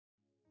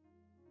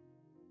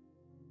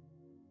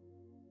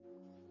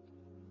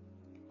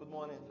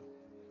morning.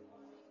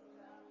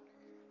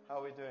 How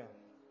are we doing?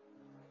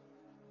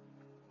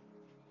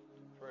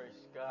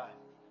 Praise God.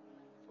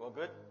 Well,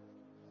 good?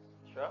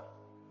 Sure?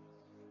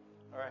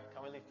 All right,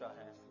 can we lift our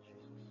hands to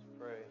Jesus?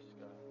 Praise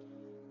God.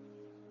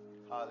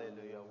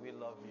 Hallelujah. We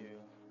love you.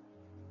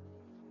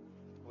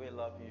 We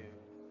love you.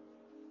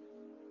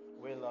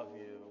 We love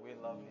you. We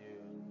love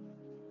you.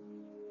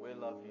 We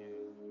love you.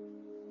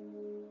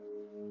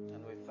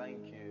 And we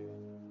thank you.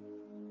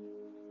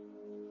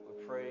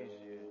 We praise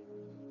you.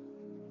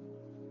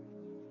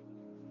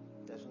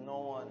 There's no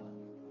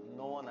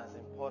one as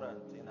important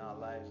in our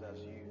lives as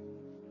you.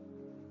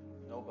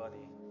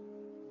 Nobody.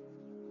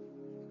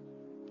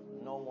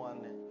 No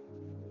one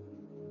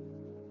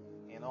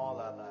in all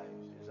our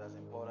lives is as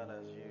important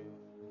as you.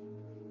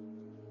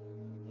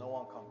 No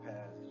one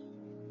compares.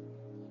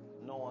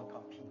 No one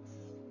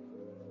competes.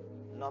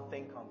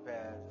 Nothing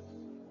compares.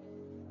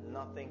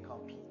 Nothing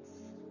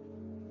competes.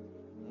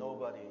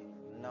 Nobody.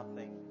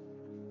 Nothing.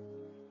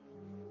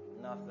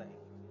 Nothing.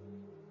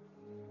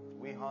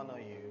 We honor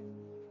you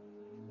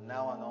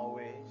now and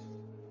always.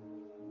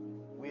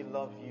 We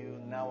love you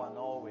now and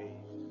always.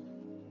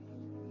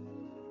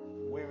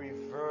 We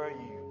revere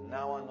you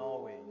now and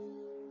always.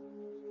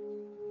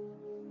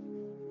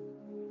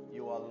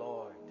 You are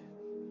Lord.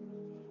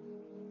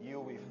 You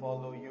we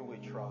follow, you we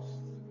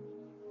trust.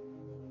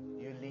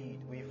 You lead,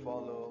 we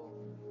follow.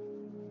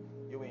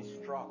 You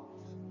instruct,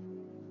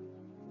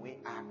 we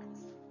act.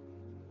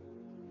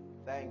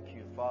 Thank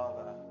you,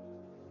 Father.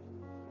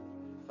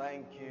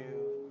 Thank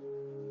you.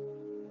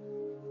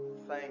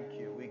 Thank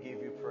you. We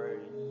give you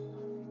praise.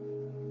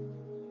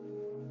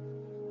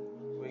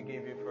 We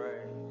give you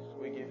praise.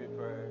 We give you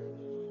praise.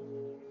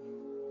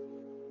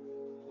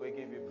 We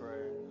give you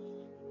praise.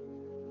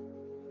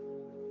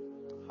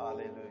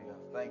 Hallelujah.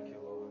 Thank you,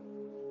 Lord.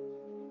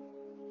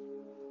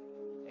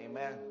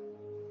 Amen.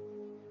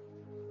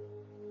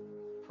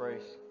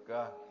 Praise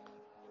God.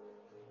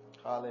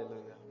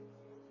 Hallelujah.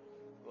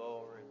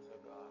 Glory to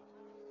God.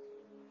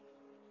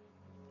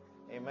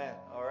 Amen.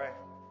 All right.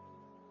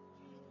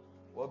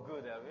 Well,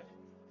 good, have we?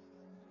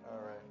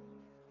 All right.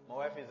 My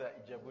wife is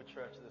at Ijebu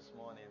Church this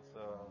morning,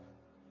 so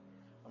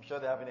I'm sure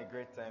they're having a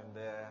great time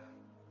there.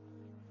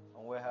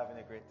 And we're having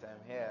a great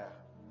time here.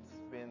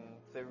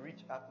 It's a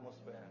rich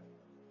atmosphere.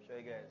 I'm sure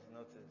you guys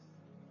noticed.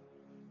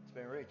 It's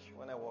been rich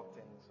when I walked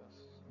in, so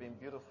it's been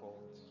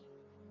beautiful.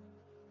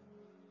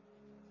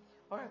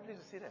 All right, please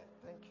sit there.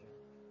 Thank you.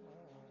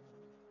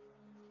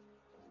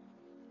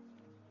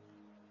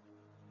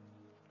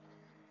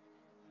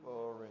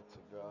 Glory to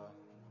God.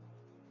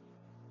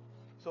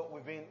 So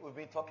we've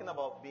been talking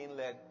about being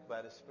led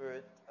by the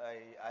Spirit.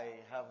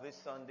 I have this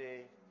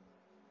Sunday,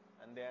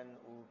 and then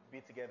we'll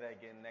be together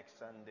again next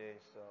Sunday.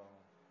 So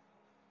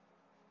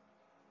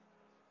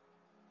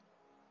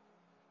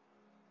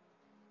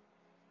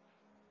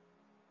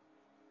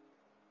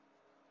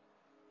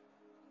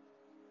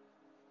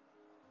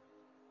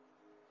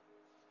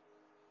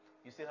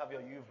you still have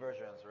your U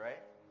versions,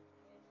 right?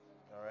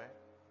 All right.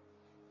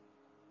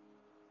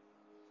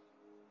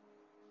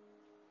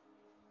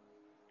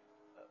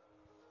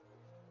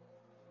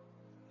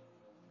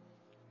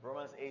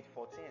 Romans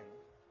 8:14.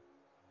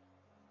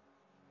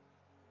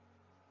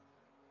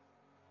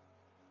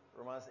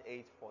 Romans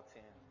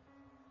 8:14.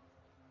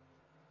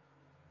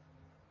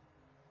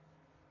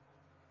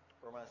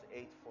 Romans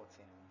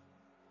 8:14.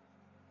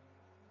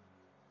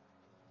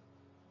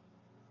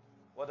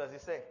 What does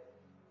it say?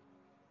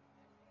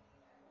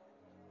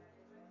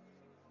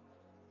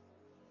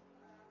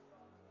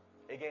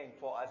 Again,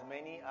 for as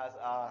many as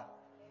are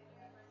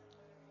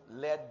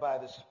led by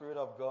the Spirit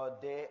of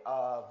God, they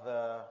are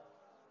the...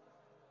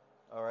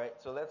 All right,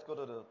 so let's go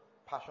to the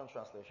Passion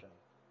Translation.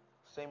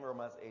 Same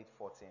Romans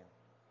 8:14.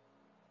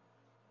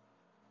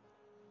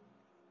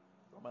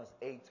 Romans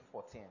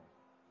 8:14.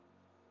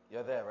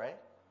 You're there, right?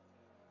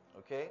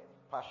 Okay,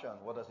 Passion,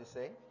 what does it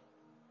say?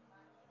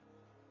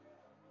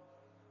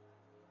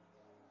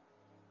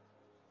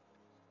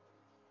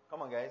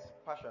 Come on, guys,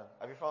 Passion.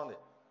 Have you found it?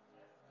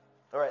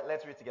 All right,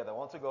 let's read together.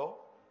 Want to go?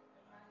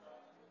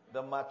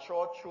 The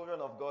mature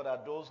children of God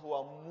are those who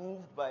are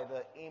moved by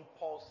the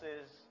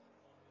impulses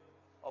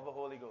of the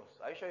Holy Ghost.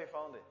 Are you sure you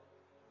found it?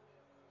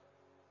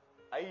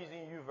 Are you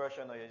using U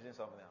version or are you using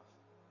something else?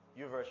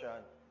 U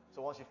version.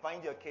 So once you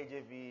find your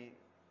KJV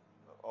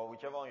or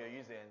whichever one you're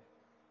using,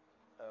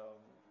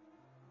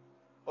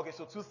 okay,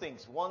 so two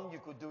things. One you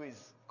could do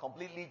is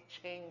completely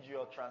change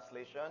your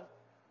translation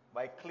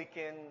by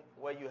clicking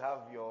where you have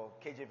your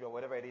KJV or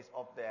whatever it is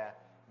up there.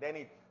 Then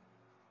it,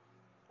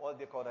 what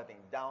do they call that thing?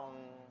 Down.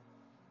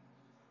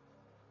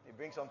 It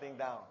brings something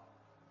down.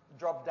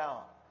 Drop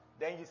down.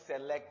 Then you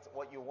select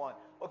what you want.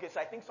 Okay, so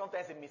I think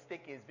sometimes a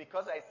mistake is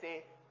because I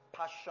say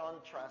Passion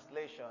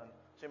Translation,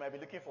 so you might be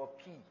looking for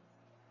P.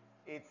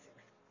 It's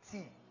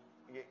T.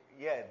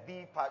 Yeah,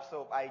 the Passion.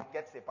 So I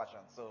get to say Passion.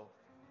 So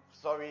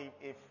sorry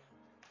if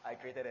I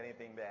created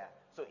anything there.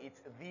 So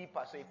it's the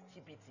Passion. So it's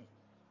TPT.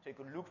 So you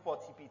could look for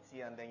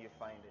TPT and then you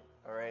find it.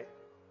 All right.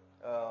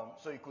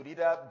 So you could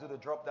either do the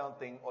drop down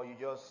thing or you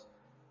just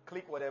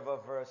click whatever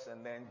verse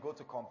and then go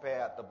to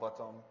compare at the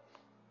bottom.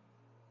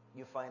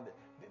 You find it.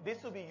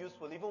 This will be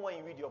useful even when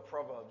you read your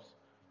Proverbs.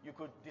 You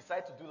could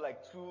decide to do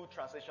like 2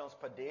 translations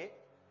per day.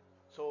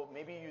 So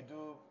maybe you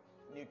do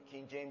New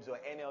King James or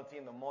NLT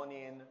in the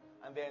morning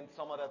and then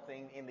some other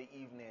thing in the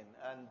evening.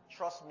 And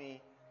trust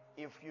me,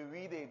 if you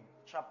read a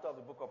chapter of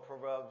the book of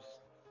Proverbs,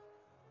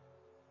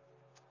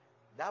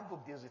 that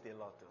book deals with a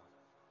lot though.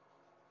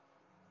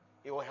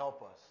 It will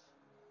help us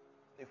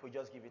if we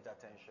just give it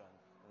attention.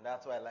 And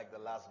that's why I like the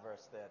last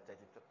verse there,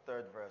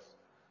 33rd verse.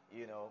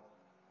 You know,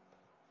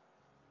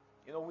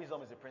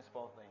 wisdom is the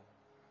principal thing.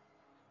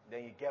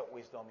 Then you get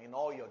wisdom in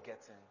all you're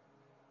getting.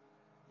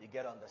 You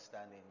get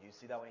understanding. You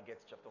see that when you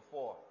get to chapter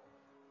 4.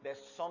 There's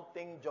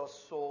something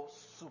just so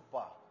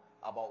super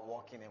about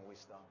walking in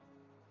wisdom.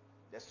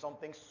 There's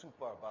something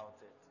super about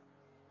it.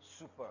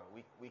 Super.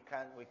 We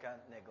can't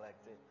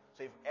neglect it.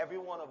 So if every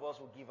one of us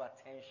will give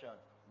attention,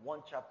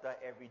 1 chapter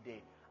every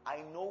day.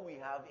 I know we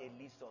have a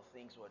list of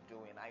things we're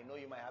doing. I know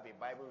you might have a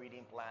Bible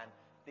reading plan.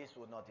 This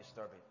would not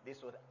disturb it.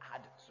 This would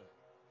add to.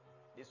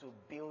 This will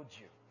build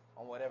you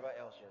on whatever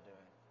else you're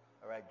doing.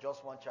 All right,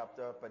 just 1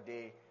 chapter per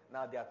day.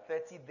 Now, there are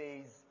 30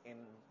 days in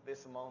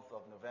this month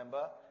of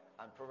November,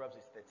 and Proverbs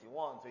is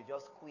 31. So you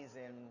just squeeze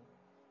in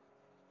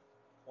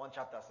 1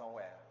 chapter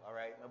somewhere. All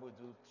right, maybe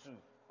we'll do 2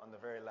 on the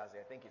very last day.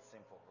 I think it's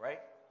simple, right?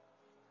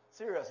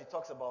 Serious. It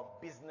talks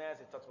about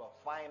business. It talks about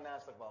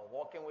finance. It talks about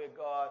walking with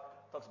God.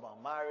 It talks about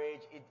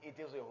marriage. It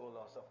deals with a whole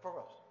lot of stuff.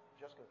 Proverbs,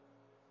 just good.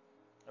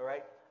 All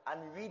right?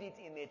 And read it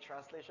in a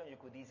translation you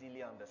could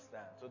easily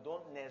understand. So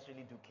don't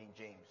necessarily do King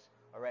James.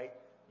 All right?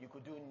 You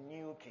could do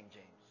New King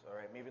James. All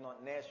right? Maybe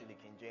not necessarily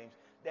King James.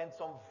 Then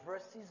some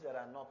verses that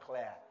are not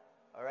clear.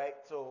 All right?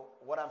 So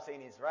what I'm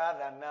saying is rather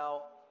than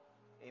now,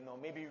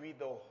 maybe read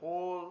the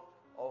whole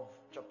of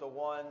chapter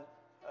 1,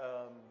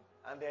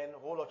 and then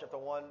whole of chapter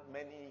 1,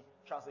 many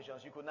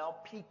translations. You could now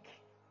pick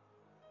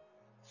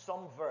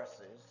some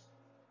verses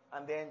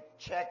and then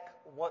check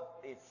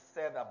what is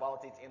said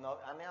about it. And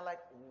they're like,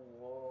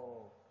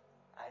 whoa,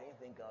 I didn't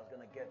think I was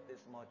going to get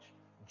this much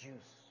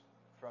juice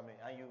from it.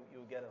 And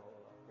you get a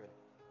whole lot, really.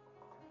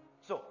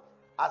 So,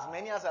 as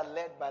many as are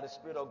led by the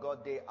Spirit of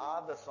God, they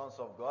are the sons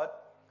of God.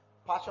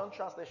 Passion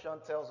Translation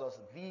tells us,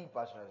 the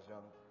Passion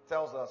Translation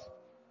tells us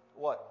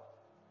what?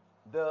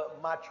 The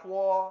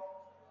mature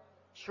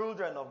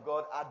children of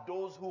God are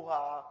those who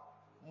are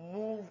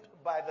moved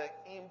by the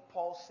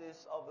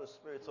impulses of the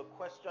Spirit. So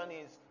question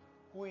is,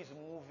 who is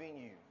moving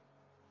you?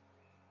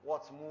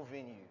 What's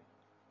moving you?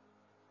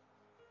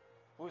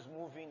 Who's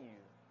moving you?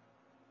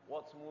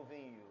 What's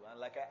moving you? And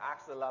like I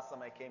asked the last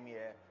time I came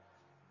here,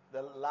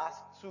 the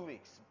last 2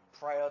 weeks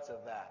prior to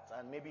that,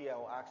 and maybe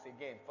I'll ask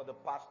again, for the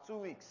past 2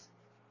 weeks,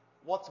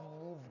 what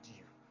moved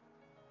you?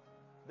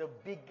 The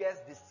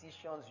biggest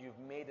decisions you've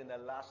made in the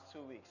last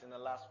 2 weeks, in the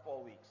last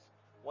 4 weeks,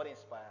 what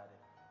inspired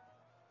it?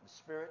 The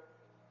Spirit,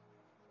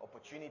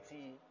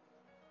 opportunity,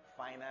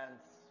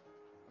 finance,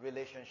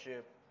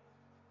 relationship.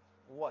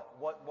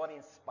 What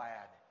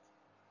inspired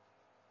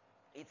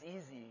it? It's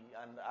easy,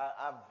 and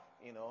I've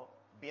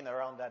been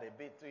around that a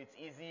bit too. It's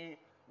easy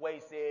where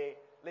you say,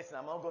 listen,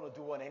 I'm not going to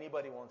do what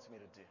anybody wants me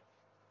to do.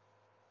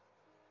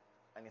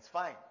 And it's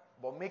fine.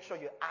 But make sure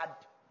you add,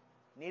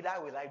 neither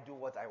will I do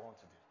what I want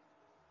to do.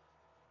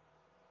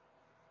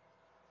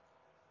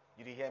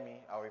 Did you hear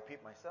me? I'll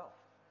repeat myself.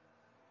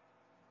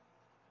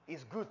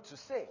 It's good to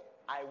say,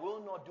 I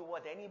will not do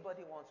what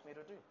anybody wants me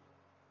to do.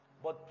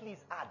 But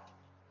please add,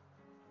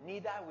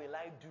 neither will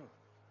I do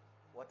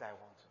what I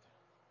want to do.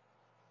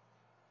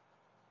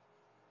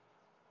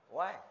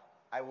 Why?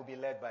 I will be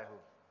led by who?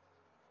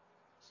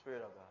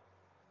 Spirit of God.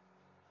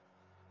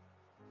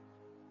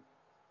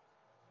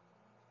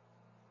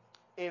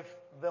 If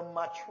the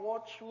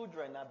mature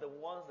children are the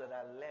ones that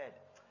are led,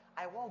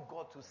 I want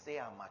God to say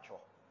I'm mature.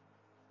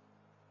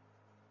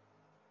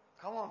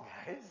 Come on,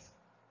 guys.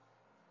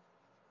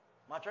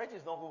 Maturity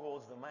is not who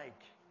holds the mic.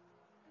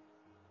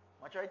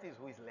 Maturity is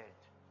who is led.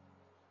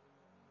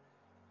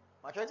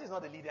 Maturity is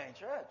not the leader in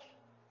church.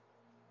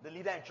 The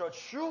leader in church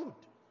should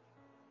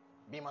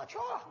be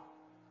mature.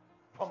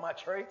 But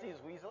maturity is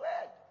who is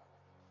led.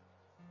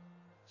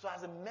 So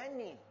as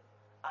many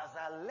as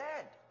are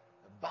led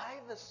by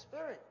the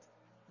Spirit,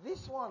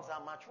 these ones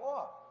are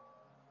mature.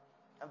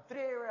 And 3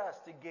 areas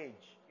to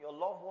gauge: your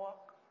love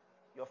walk,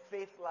 your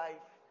faith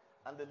life,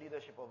 and the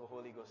leadership of the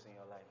Holy Ghost in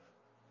your life.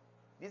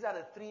 These are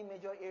the 3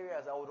 major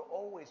areas that would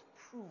always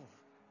prove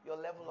your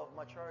level of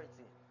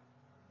maturity.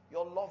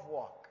 Your love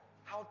walk.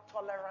 How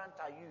tolerant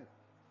are you?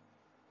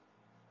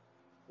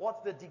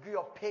 What's the degree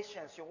of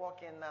patience you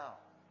walk in now?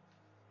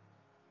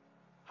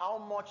 How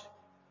much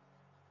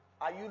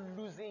are you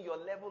losing your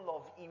level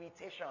of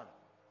irritation?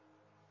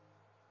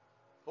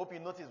 Hope you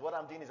notice what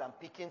I'm doing is I'm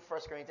picking 1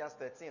 Corinthians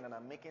 13 and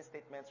I'm making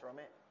statements from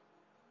it.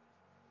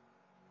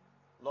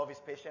 Love is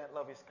patient,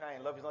 love is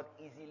kind, love is not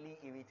easily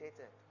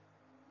irritated.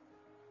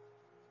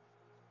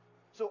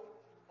 So,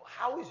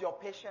 how is your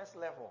patience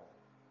level?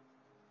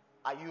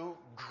 Are you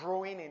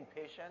growing in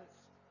patience?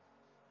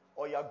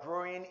 Or you're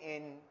growing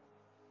in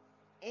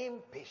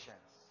impatience?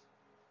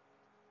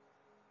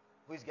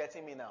 Who is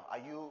getting me now? Are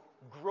you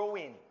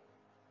growing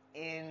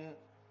in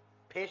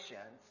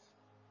patience,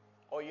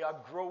 or you are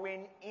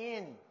growing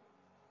in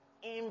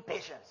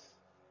impatience?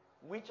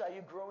 Which are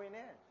you growing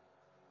in?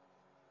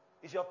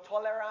 Is your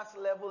tolerance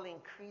level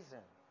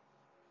increasing?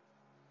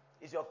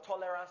 Is your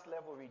tolerance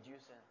level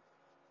reducing?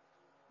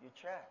 You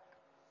check.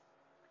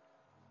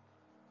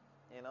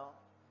 You know,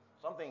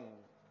 something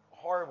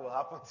horrible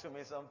happened to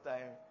me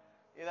sometime.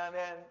 You know, and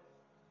then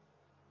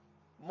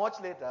much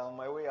later on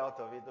my way out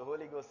of it, the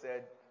Holy Ghost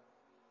said,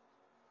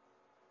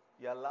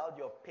 you allowed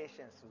your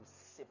patience to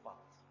sip out.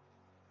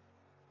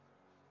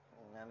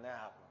 And that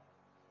happened.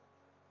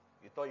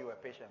 You thought you were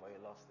patient, but you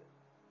lost it.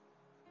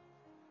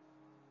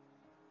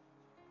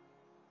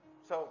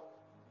 So,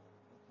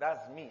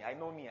 that's me. I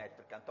know me. I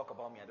can talk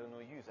about me. I don't know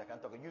you. So I can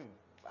talk about you.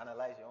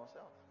 Analyze your own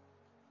self.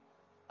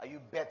 Are you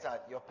better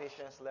at your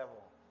patience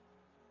level?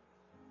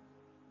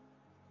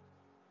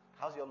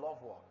 How's your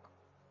love walk?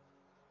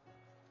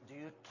 Do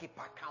you keep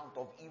account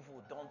of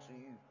evil done to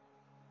you?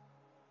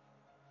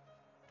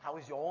 How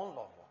is your own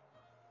love walk?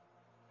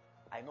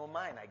 I know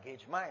mine. I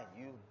gauge mine.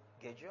 You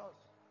gauge yours.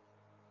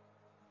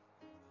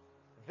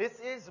 This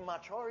is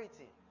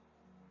maturity.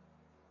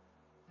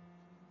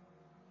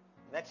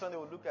 Next Sunday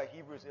we'll look at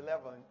Hebrews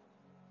 11.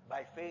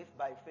 By faith,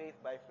 by faith,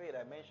 by faith.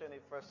 I mentioned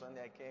it first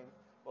Sunday I came.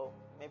 Well,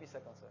 maybe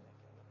second Sunday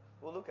I came.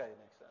 We'll look at it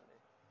next Sunday.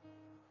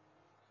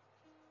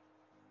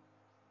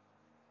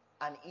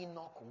 And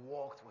Enoch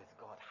walked with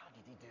God. How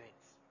did he do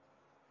it?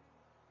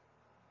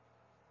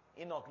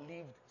 Enoch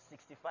lived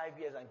 65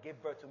 years and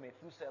gave birth to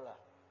Methuselah.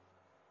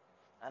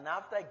 And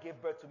after he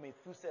gave birth to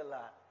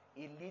Methuselah,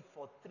 he lived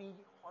for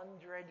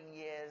 300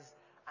 years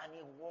and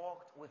he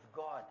walked with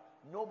God.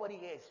 Nobody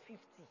here is 50.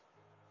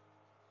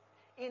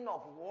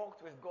 Enoch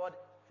walked with God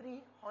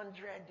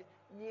 300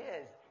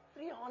 years.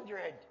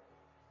 300.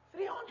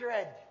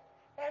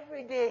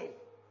 Every day.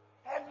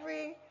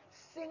 Every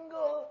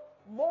single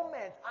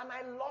moment. And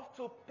I love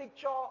to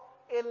picture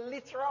a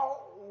literal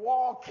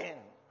walking.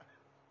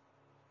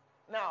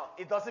 Now,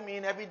 it doesn't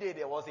mean every day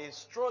there was a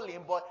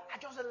strolling, but I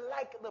just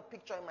like the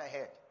picture in my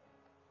head.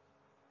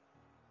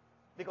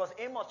 Because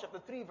Amos chapter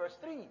 3 verse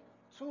 3,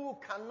 two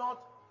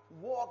cannot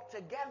walk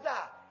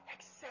together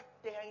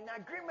except they are in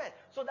agreement.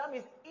 So that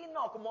means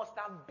Enoch must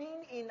have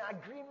been in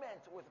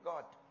agreement with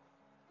God.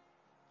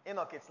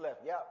 Enoch, it's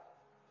left. Yeah,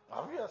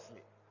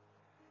 obviously.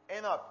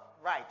 Enoch,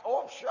 right.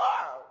 Oh,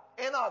 sure.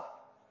 Enoch.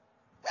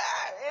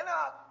 Yeah,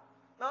 Enoch.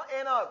 No,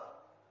 Enoch.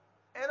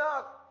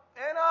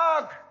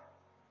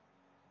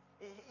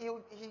 He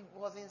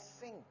was in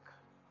sync.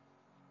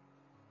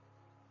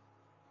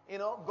 You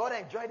know, God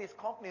enjoyed his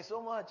company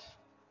so much.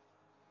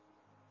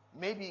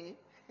 Maybe,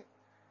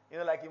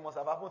 like it must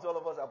have happened to all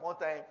of us at one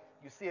time.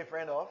 You see a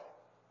friend off,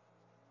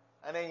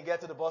 and then you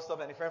get to the bus stop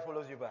and the friend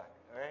follows you back.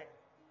 All right?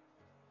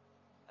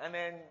 And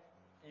then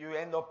you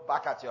end up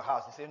back at your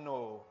house. You say,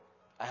 no,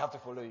 I have to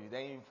follow you.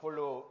 Then you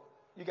follow.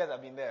 You guys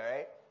have been there,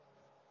 right?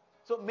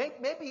 So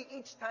maybe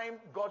each time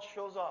God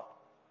shows up,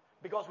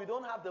 because we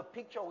don't have the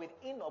picture with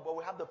Enoch, but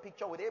we have the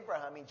picture with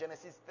Abraham in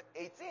Genesis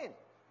 18.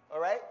 All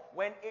right?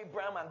 When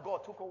Abraham and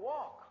God took a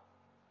walk.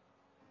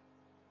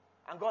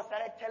 And God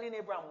started telling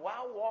Abraham,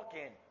 while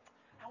walking,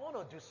 I want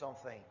to do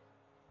something.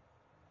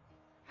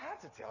 I have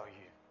to tell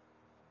you.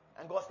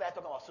 And God started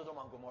talking about Sodom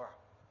and Gomorrah.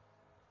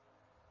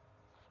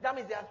 That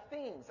means there are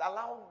things,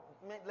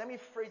 let me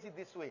phrase it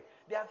this way.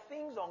 There are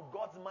things on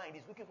God's mind.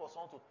 He's looking for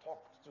someone to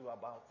talk to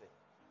about it.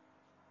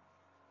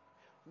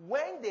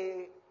 When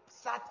they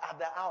sat at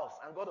the house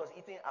and God was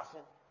eating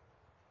asin,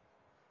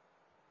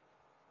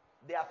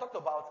 they had talked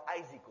about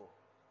Isaac.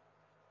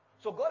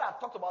 So God had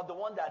talked about the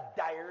one that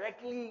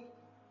directly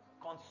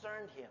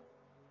concerned him.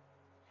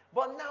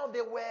 But now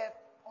they were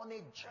on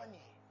a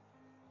journey.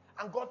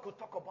 And God could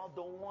talk about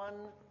the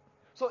one.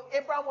 So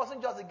Abraham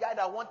wasn't just a guy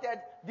that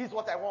wanted, this is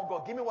what I want,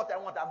 God, give me what I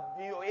want,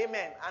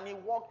 amen. And he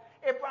walked.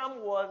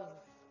 Abraham was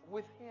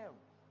with him.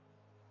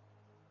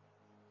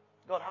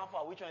 God, how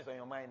far? Which one is on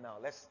your mind now?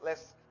 Let's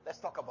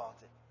talk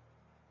about it.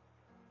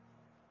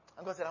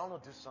 And God said, I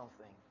want to do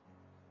something.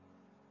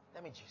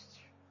 Let me gist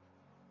you.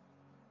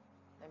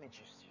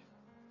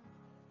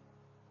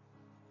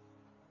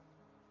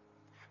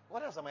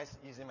 What else am I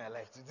using my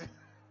life to do?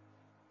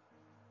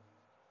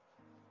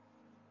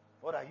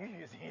 What are you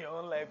using your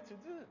own life to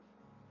do?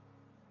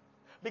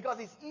 Because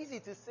it's easy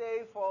to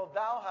say, for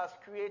thou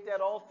hast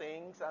created all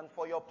things, and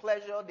for your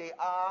pleasure they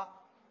are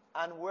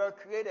and were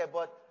created.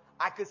 But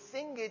I could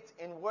sing it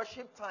in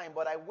worship time,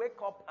 but I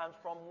wake up and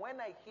from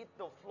when I hit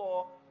the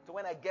floor to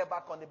when I get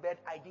back on the bed,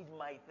 I did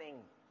my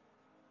thing.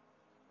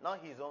 Not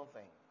his own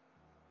thing.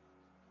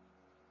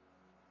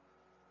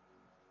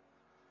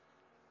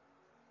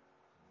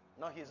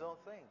 Not his own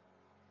thing.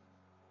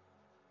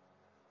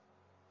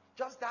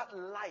 Just that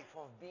life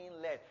of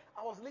being led.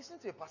 I was listening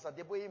to a Pastor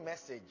Deboye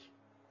message,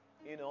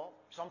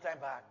 sometime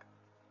back.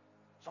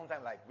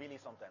 Sometime back.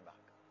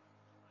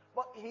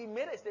 But he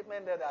made a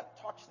statement there that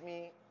touched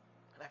me,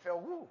 and I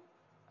felt, woo.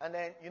 And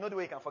then, you know the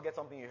way you can forget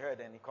something you heard,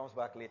 and it comes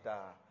back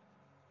later.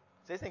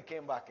 So this thing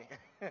came back.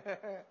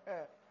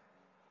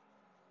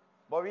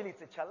 But really,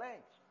 it's a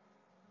challenge.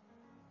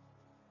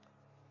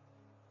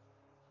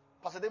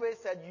 Pastor David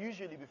said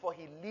usually before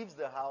he leaves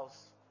the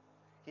house,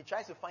 he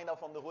tries to find out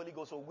from the Holy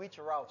Ghost, so which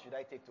route should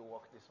I take to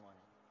work this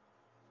morning?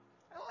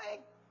 I'm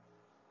like,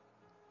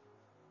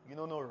 you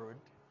don't know road?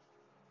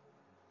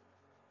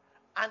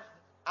 And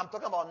I'm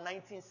talking about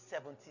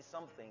 1970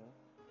 something,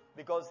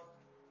 because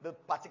the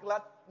particular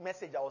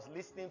message I was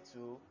listening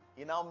to,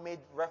 he now made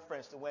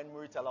reference to when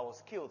Muritala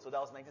was killed. So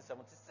that was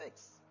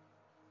 1976.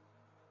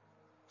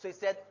 So he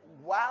said,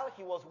 while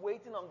he was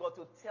waiting on God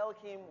to tell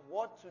him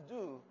what to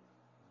do,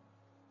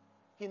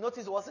 he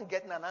noticed he wasn't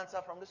getting an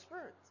answer from the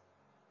Spirit.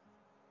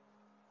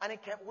 And he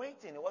kept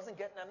waiting. He wasn't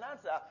getting an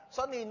answer.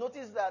 Suddenly he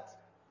noticed that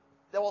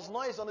there was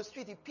noise on the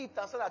street. He peeped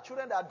and saw that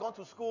children that had gone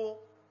to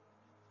school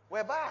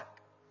were back.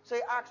 So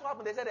he asked what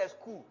happened. They said there's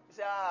school. He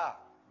said,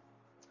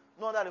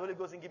 no, that the Holy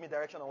Ghost didn't give me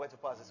direction on where to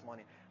pass this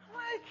morning. I'm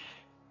like,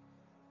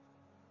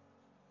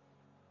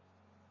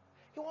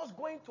 he was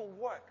going to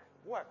work.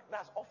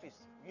 That's office,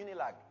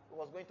 Unilag. He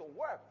was going to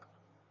work.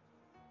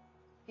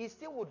 He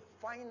still would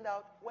find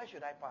out, where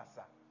should I pass,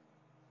 sir?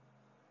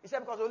 He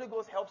said because the Holy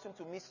Ghost helps him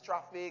to miss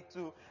traffic,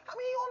 on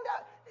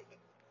that,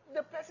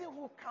 the person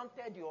who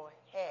counted your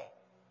hair,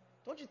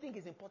 don't you think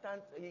it's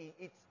important?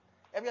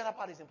 Every other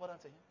part is important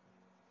to him.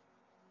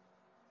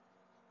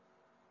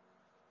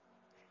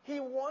 He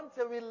wants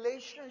a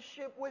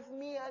relationship with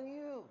me and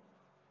you.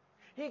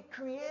 He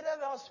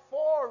created us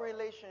for a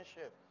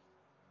relationship.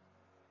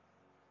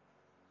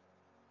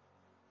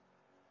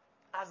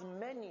 As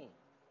many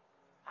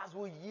as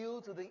will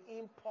yield to the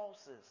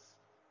impulses,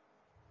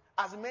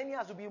 as many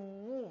as will be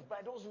moved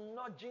by those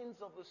nudgings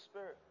of the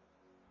Spirit.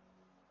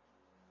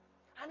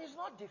 And it's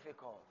not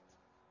difficult.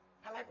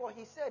 I like what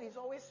he said. He's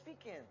always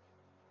speaking.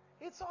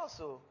 It's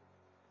us.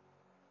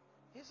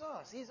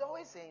 He's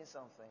always saying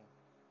something.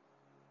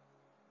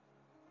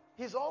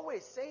 He's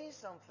always saying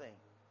something.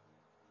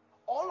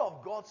 All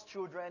of God's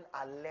children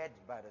are led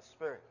by the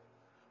Spirit.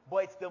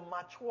 But it's the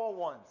mature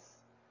ones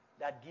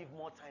that give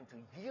more time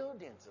to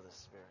yield into the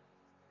Spirit.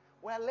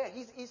 Well,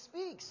 he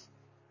speaks.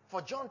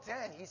 For John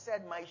 10, he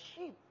said, my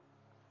sheep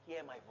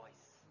hear my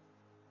voice.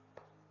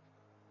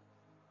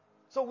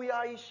 So we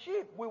are his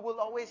sheep. We will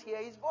always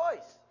hear his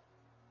voice.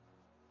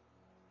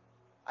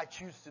 I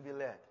choose to be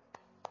led.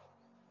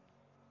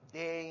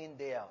 Day in,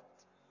 day out.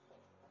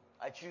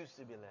 I choose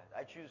to be led.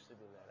 I choose to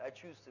be led. I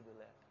choose to be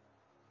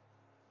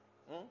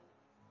led.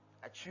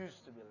 I choose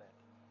to be led.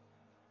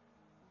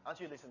 Aren't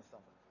you listening to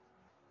something?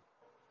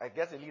 I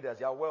guess the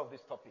leaders, you're aware of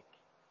this topic.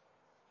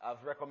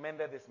 I've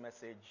recommended this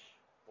message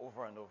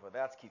over and over.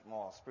 That's Keith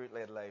Moore,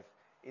 Spirit-Led Life.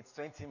 It's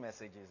 20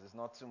 messages. It's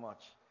not too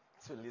much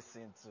to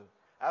listen to.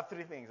 I have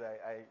 3 things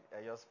I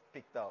just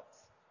picked out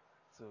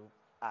to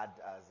add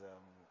as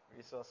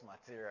resource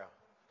material.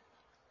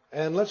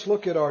 And let's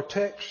look at our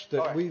text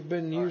that we've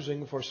been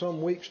using for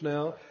some weeks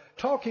now,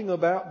 talking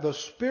about the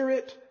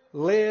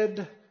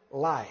Spirit-led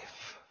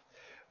life.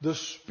 The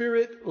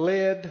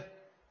Spirit-led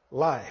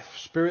life.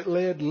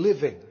 Spirit-led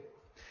living.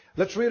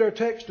 Let's read our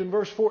text in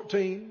verse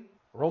 14,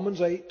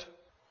 Romans 8.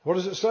 What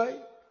does it say?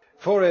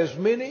 For as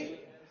many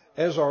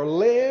as are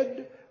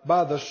led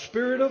by the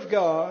Spirit of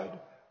God,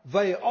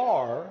 they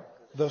are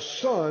the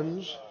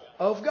sons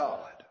of God.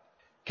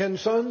 Can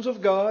sons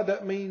of God,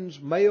 that means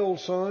male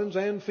sons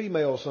and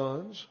female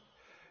sons,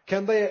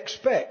 can they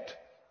expect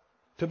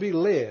to be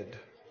led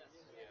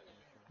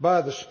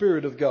by the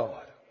Spirit of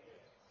God?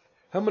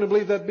 How many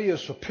believe that'd be a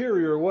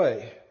superior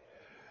way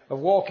of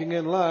walking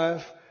in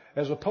life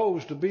as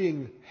opposed to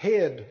being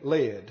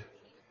head-led,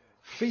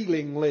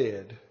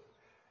 feeling-led,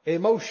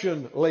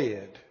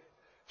 emotion-led,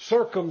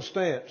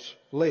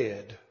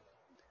 circumstance-led,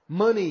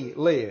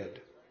 money-led?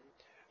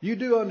 You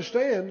do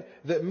understand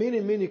that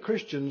many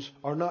Christians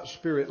are not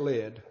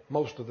Spirit-led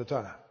most of the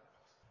time.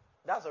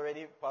 That's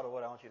already part of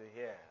what I want you to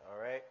hear, all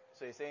right?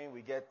 So you're saying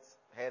we get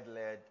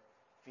head-led,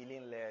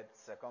 feeling-led,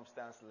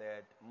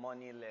 circumstance-led,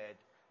 money-led.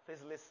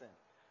 Please listen.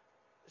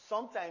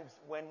 Sometimes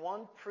when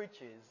one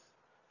preaches,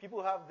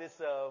 people have this,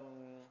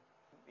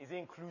 is it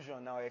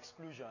inclusion or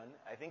exclusion?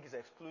 I think it's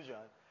exclusion.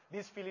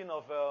 This feeling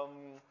of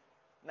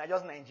not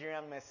just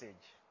Nigerian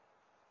message.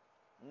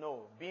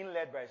 No, being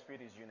led by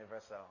Spirit is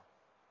universal.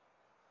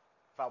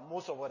 In fact,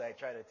 most of what I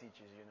try to teach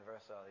is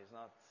universal. It's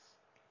not.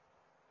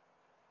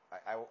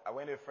 I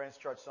went to a friend's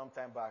church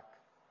sometime back,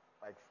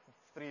 like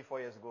 3-4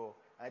 years ago,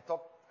 and I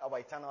talked about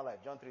eternal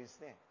life, John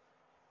 3:16. I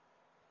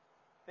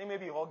think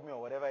maybe he hugged me or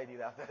whatever he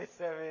did after the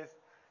service.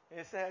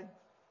 He said,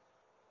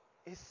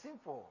 it's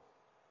simple.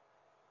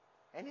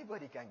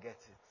 Anybody can get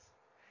it.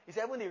 He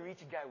said, even a rich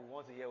guy will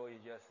want to hear what you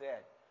just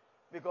said.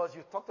 Because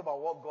you talked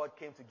about what God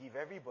came to give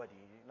everybody.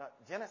 Do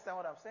you understand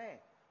what I'm saying?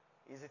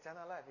 It's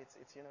eternal life.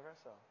 It's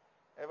universal.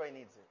 Everybody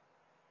needs it.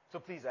 So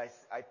please, I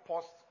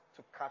paused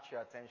to catch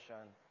your attention.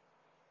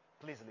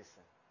 Please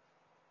listen.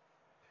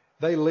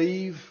 They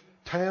leave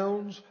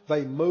towns,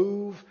 they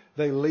move,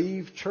 they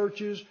leave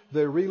churches,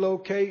 they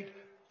relocate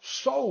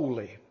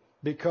solely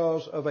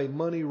because of a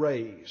money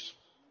raise.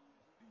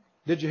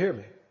 Did you hear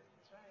me?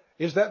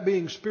 Is that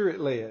being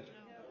Spirit-led?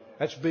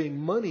 That's being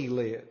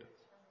money-led.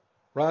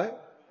 Right?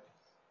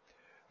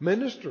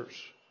 Ministers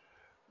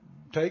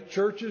take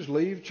churches,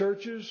 leave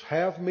churches,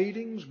 have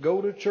meetings,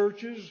 go to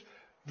churches,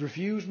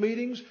 refuse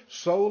meetings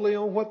solely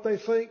on what they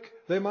think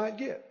they might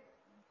get.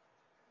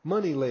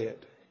 Money-led.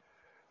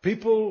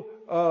 People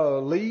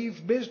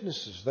leave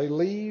businesses. They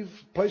leave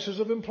places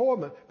of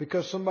employment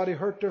because somebody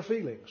hurt their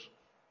feelings.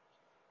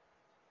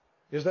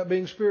 Is that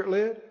being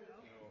Spirit-led?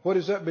 What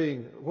is that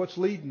being? What's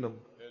leading them?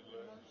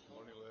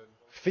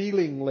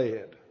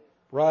 Feeling-led.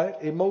 Right?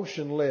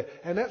 Emotion-led.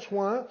 And that's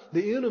why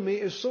the enemy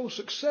is so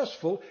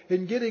successful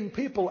in getting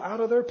people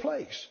out of their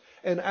place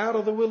and out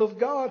of the will of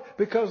God,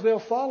 because they'll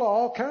follow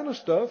all kind of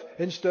stuff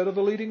instead of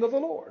the leading of the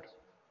Lord.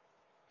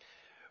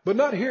 But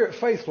not here at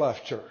Faith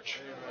Life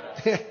Church.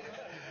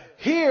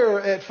 Here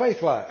at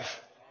Faith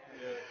Life,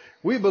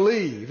 we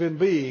believe in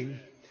being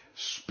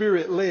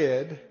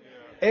Spirit-led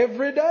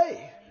every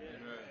day.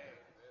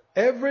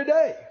 Every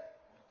day.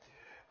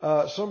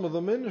 Some of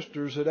the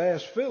ministers had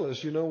asked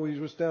Phyllis, we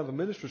was down at the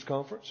ministers'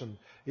 conference, and,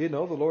 the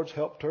Lord's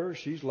helped her.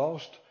 She's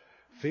lost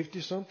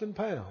 50-something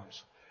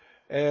pounds.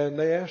 And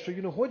they asked her,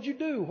 what'd you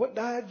do? What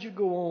diet did you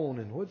go on?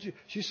 And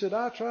she said,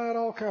 I tried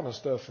all kind of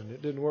stuff, and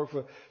it didn't work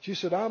for her. She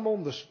said, I'm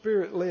on the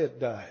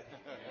Spirit-led diet.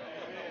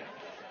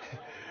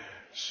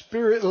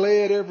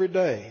 Spirit-led every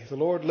day. The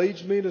Lord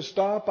leads me to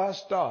stop, I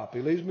stop.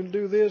 He leads me to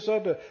do this, I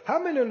do.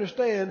 How many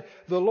understand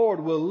the Lord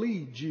will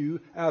lead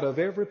you out of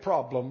every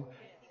problem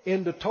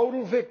into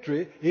total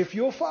victory if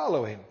you'll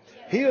follow Him?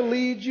 He'll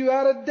lead you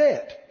out of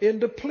debt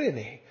into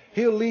plenty.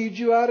 He'll lead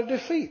you out of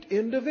defeat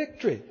into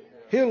victory.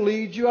 He'll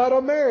lead you out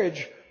of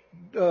marriage,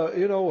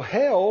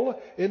 hell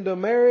into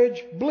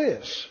marriage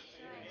bliss.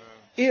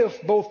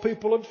 If both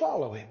people would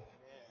follow Him.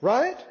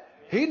 Right?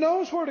 He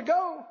knows where to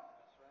go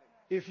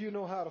if you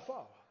know how to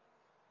follow.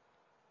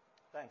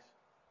 Thanks.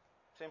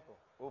 Simple.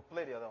 We'll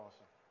play the other one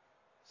soon.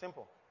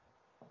 Simple.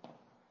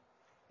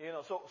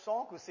 So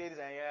someone could say this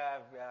and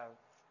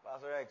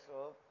Pastor X,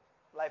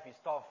 life is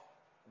tough.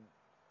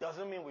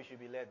 Doesn't mean we should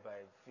be led by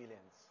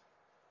feelings.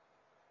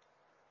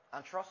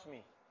 And trust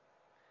me,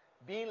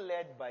 being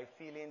led by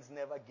feelings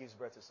never gives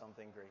birth to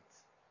something great.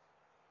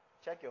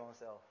 Check your own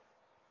self.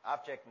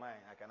 I've checked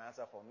mine. I can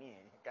answer for me.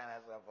 I can't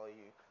answer for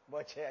you.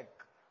 But check.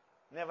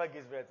 Never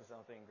gives birth to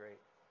something great.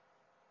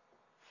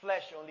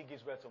 Flesh only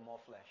gives birth to more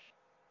flesh.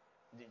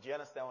 Do you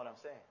understand what I'm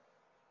saying?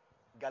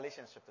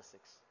 Galatians chapter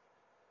 6.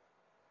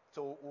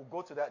 So we'll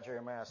go to that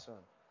Jeremiah soon.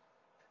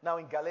 Now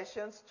in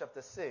Galatians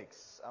chapter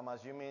 6, I'm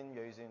assuming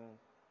you're using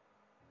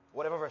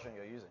whatever version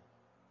you're using.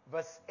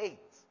 Verse 8.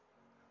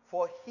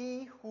 For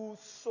he who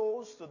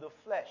sows to the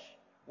flesh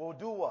will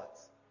do what?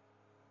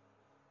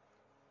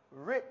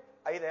 Reap.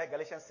 Are you there?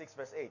 Galatians 6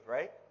 verse 8,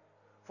 right?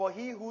 For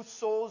he who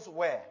sows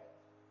where?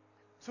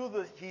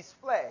 To his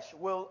flesh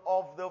will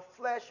of the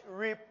flesh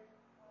reap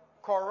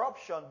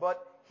corruption.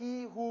 But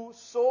he who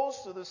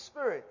sows to the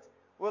Spirit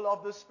will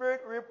of the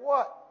Spirit reap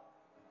what?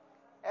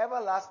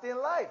 Everlasting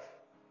life.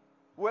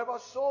 Whoever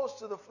sows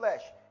to the flesh.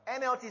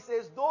 NLT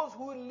says those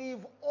who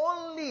live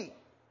only.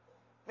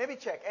 Maybe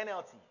check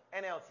NLT.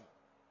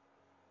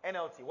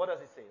 What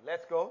does it say?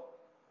 Let's go.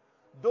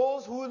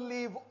 Those who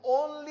live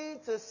only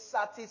to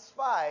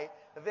satisfy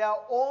their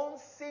own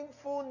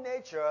sinful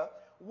nature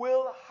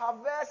will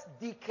harvest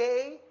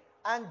decay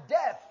and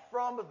death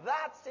from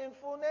that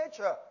sinful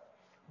nature.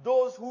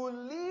 Those who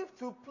live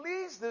to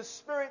please the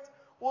Spirit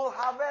will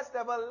harvest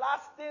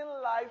everlasting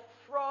life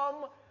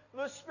from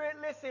the Spirit.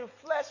 Listen,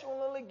 flesh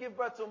will only give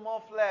birth to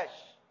more flesh.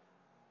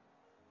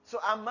 So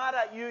I'm mad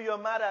at you, you're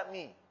mad at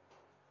me.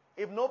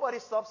 If nobody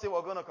stops it,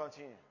 we're going to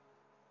continue.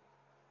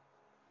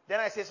 Then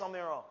I say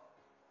something wrong.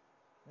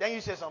 Then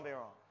you say something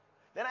wrong.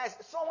 Then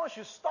someone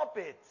should stop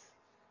it.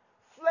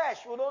 Flesh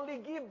would only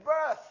give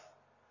birth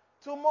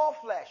to more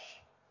flesh.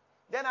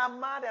 Then I'm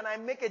mad and I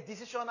make a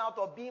decision out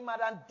of being mad.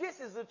 And this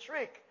is the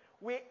trick.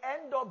 We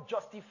end up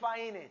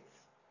justifying it.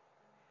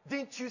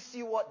 Didn't you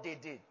see what they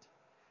did?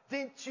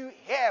 Didn't you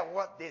hear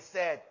what they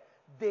said?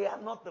 They are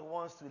not the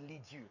ones to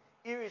lead you.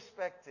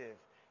 Irrespective.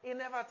 It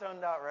never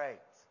turned out right.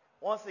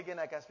 Once again,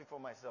 I can speak for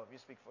myself. You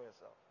speak for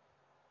yourself.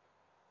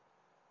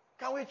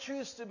 Can we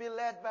choose to be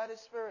led by the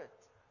Spirit?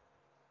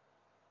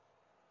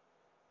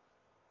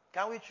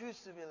 Can we choose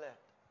to be led?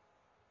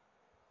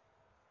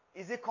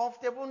 Is it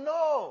comfortable?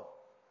 No.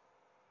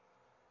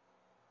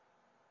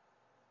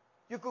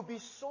 You could be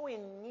so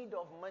in need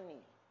of money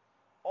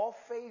or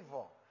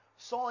favor.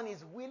 Someone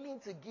is willing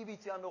to give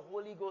it to you and the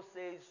Holy Ghost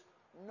says,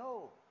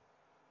 no.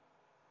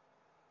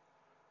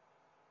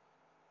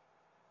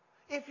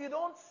 If you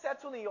don't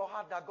settle in your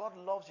heart that God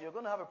loves you, you're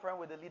going to have a problem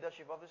with the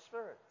leadership of the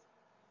Spirit.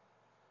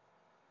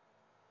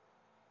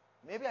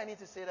 Maybe I need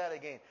to say that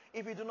again.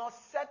 If you do not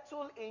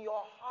settle in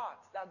your heart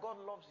that God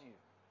loves you,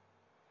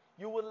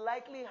 you will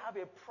likely have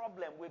a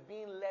problem with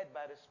being led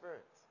by the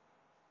Spirit.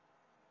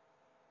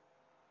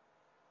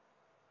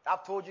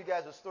 I've told you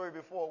guys a story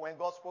before when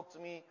God spoke to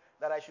me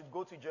that I should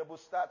go to Jebu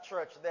start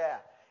church there.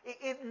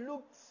 It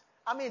looked,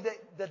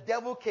 the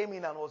devil came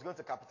in and was going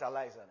to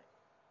capitalize on it.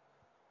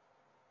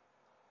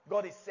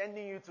 God is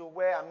sending you to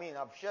where,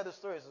 I've shared the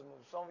stories,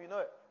 some of you know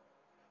it.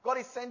 God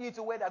is sending you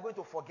to where they're going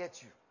to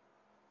forget you.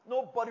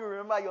 Nobody will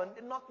remember you.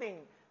 Nothing.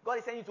 God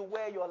is sending you to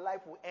where your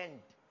life will end.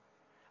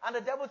 And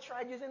the devil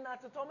tried using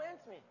that to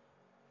torment me.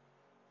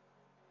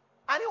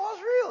 And it was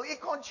real.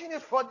 It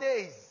continued for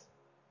days.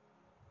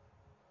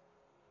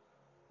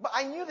 But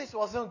I knew this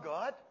wasn't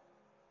God.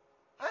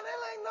 And I'm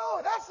like,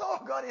 no, that's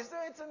all God is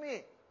doing to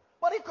me.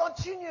 But it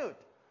continued.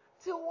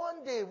 Till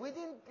one day,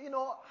 within,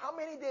 how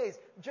many days,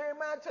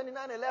 Jeremiah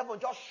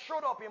 29:11 just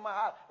showed up in my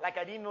heart. Like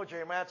I didn't know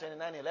Jeremiah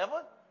 29:11.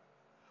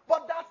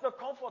 But that's the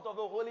comfort of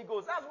the Holy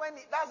Ghost.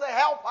 That's the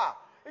helper.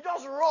 It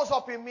just rose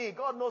up in me.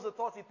 God knows the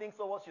thoughts he thinks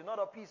towards you. Not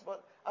of peace,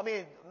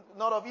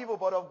 not of evil,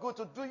 but of good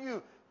to do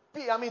you.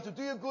 To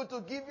do you good,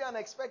 to give you an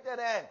expected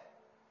end.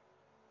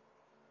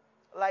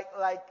 Like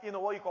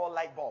what you call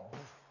light bulb.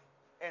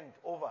 End,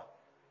 over.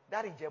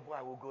 That Ijebu,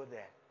 I will go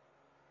there.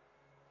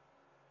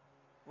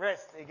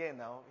 Rest again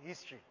now,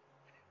 history.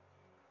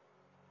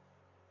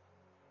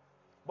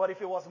 But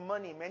if it was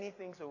money, many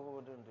things we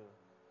wouldn't do.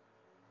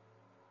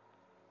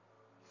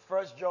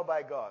 First job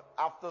I got,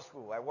 after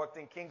school, I worked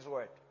in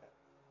Kingsworth.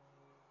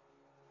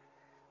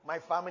 My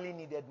family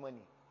needed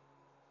money.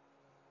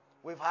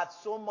 We've had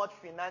so much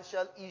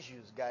financial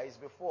issues, guys,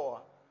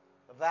 before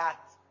that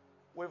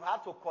we've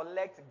had to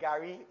collect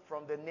Gary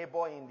from the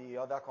neighbor in the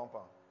other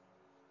compound.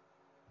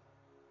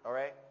 All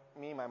right?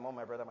 Me, my mom,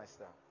 my brother, my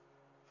sister.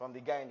 From the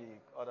guy in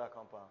the other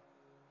compound.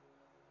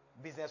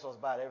 Business was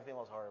bad. Everything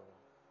was horrible.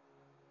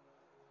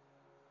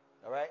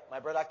 All right? My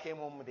brother came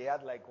home. They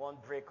had like one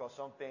break or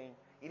something.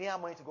 He didn't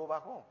have money to go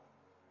back home.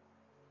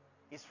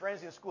 His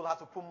friends in school had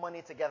to put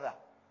money together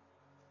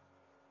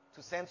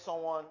to send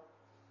someone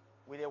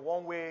with a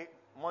one-way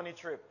money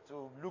trip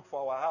to look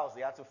for our house.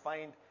 They had to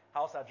find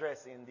house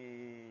address in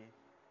the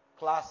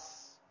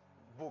class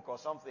book or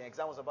something.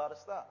 Exam was about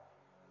to start.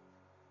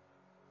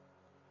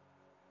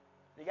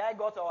 The guy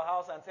got to our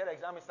house and said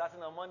exam is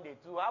starting on Monday.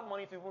 To have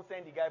money to even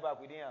send the guy back,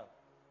 we didn't have.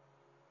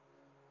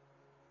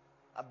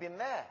 I've been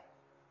there.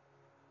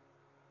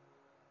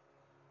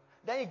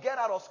 Then you get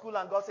out of school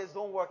and God says,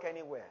 don't work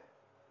anywhere.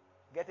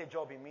 Get a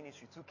job in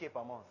ministry, 2K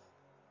per month.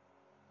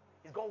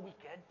 Is God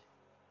wicked?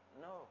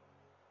 No.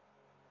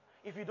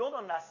 If you don't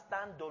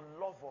understand the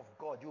love of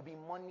God, you'll be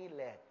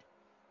money-led.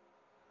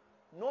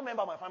 No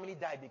member of my family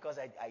died because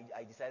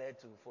I decided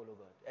to follow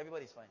God.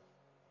 Everybody's fine.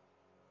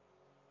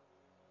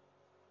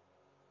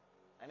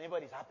 And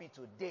everybody's happy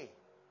today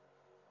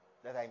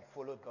that I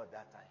followed God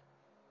that time.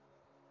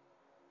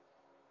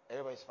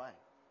 Everybody's fine.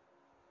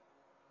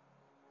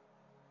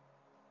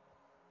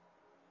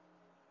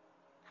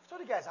 I've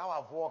told you guys how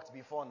I've walked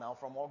before now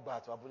from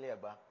Ogba to Abule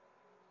Agba.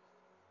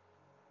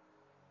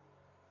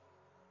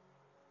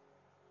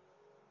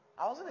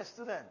 I wasn't a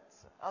student.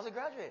 I was a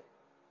graduate.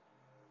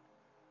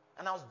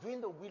 And I was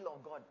doing the will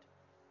of God.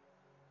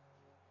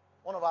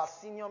 One of our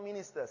senior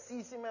ministers,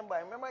 CC member, I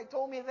remember he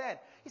told me then,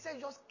 he said,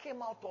 you just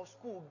came out of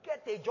school,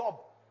 get a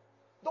job.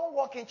 Don't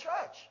work in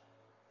church.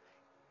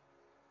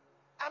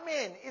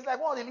 It's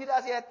like one of the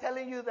leaders here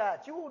telling you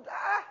that. You would,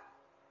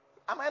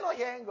 am I not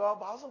hearing God?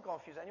 But I wasn't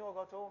confused. I knew what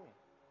God told me.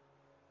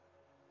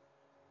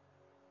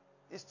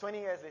 It's 20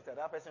 years later,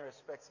 that person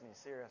respects me,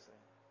 seriously.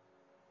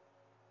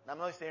 I'm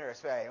not saying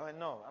respect.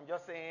 No, I'm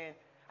just saying,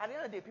 at the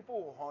end of the day, people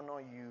will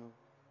honor you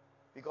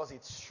because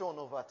it's shown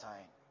over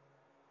time.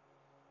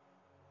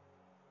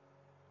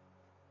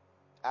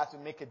 I had to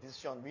make a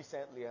decision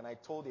recently, and I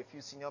told a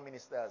few senior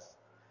ministers,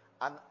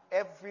 and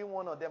every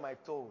one of them I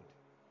told,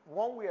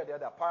 one way or the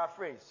other,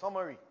 paraphrase,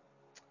 summary,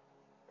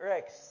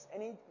 Rex,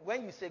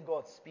 when you say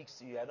God speaks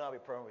to you, I don't have a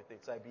problem with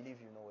it, so I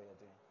believe you know what you're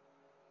doing.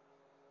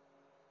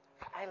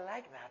 I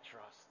like that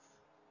trust.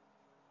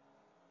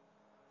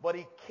 But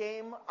it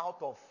came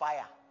out of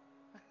fire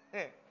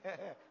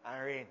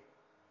and rain.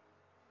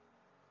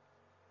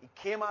 It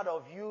came out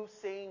of you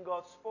saying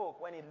God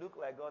spoke when it looked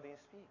like God didn't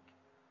speak.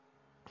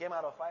 It came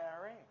out of fire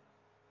and rain.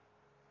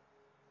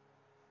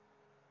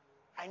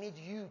 I need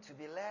you to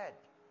be led.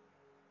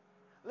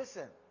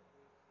 Listen.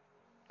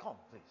 Come,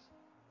 please.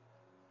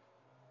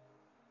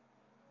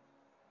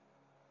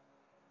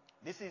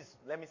 This is,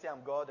 let me say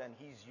I'm God and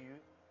He's you.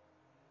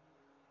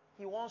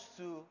 He wants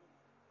to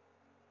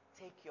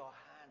take your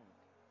hand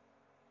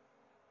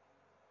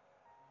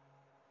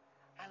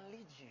and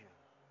lead you.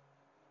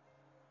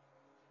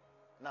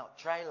 Now,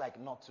 try like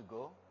not to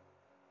go.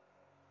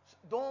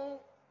 Don't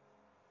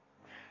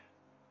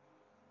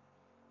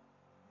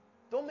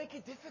make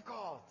it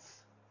difficult.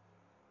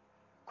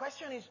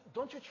 Question is,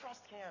 don't you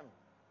trust Him?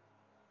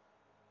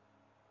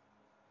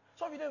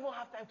 Some of you don't even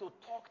have time to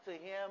talk to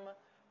Him,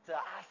 to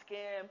ask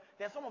Him.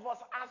 Then some of us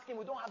ask Him,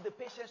 we don't have the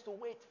patience to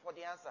wait for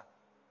the answer.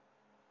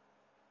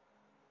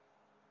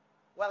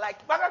 We're like,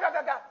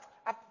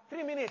 at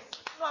 3 minutes,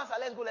 no answer,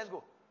 let's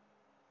go.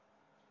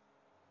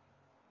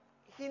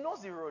 He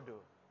knows the road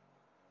though.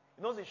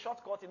 He knows the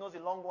shortcut, He knows the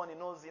long one, He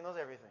knows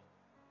everything.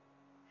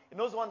 He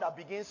knows one that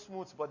begins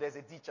smooth, but there's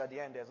a ditch at the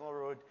end, there's no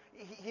road.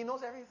 He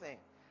knows everything.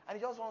 And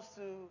He just wants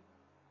to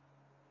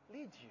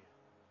lead you.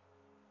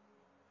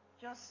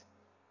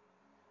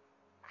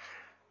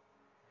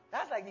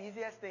 That's like the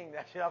easiest thing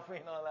that should happen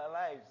in all our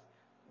lives.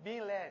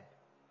 Being led.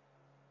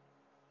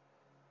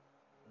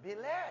 Be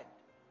led.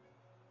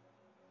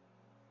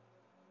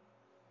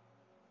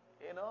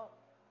 you know.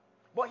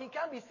 But he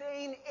can't be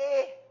saying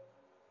A,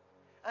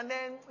 and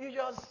then you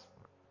just,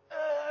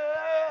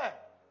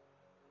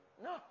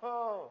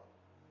 no.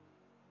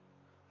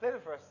 Play the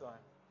first one.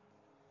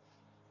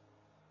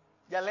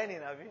 You're learning,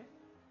 have you?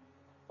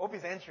 Hope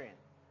he's entering.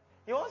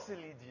 He wants to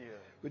lead you.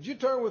 Would you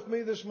turn with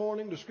me this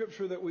morning to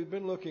scripture that we've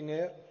been looking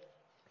at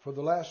for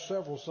the last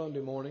several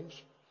Sunday mornings?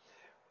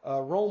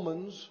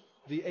 Romans,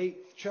 the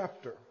 8th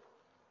chapter.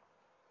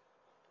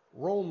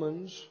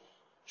 Romans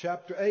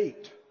chapter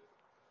 8.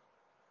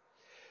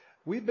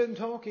 We've been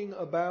talking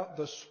about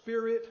the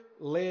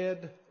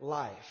Spirit-led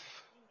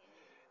life.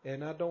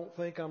 And I don't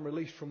think I'm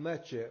released from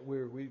that yet.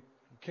 We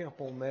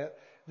camp on that.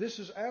 This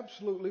is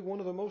absolutely one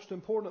of the most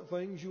important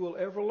things you will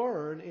ever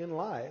learn in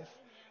life,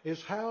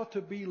 is how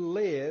to be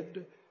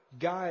led,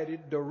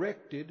 guided,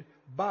 directed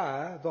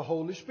by the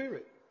Holy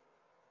Spirit.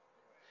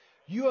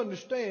 You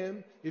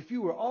understand, if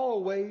you were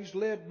always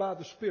led by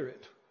the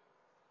Spirit,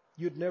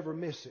 you'd never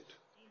miss it.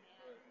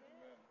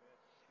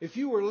 If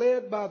you were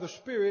led by the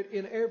Spirit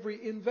in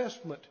every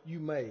investment you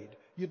made,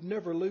 you'd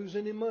never lose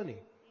any money.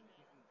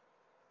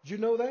 Did you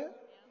know that?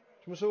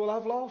 Someone said, well,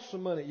 I've lost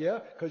some money. Yeah,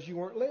 because you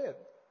weren't led.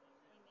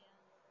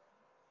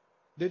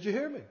 Did you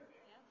hear me?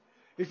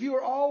 If you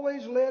were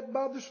always led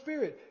by the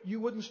Spirit, you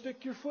wouldn't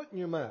stick your foot in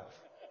your mouth.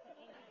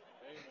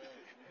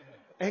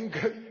 And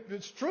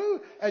it's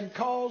true, and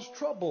cause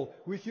trouble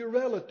with your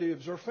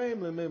relatives or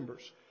family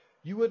members.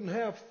 You wouldn't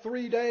have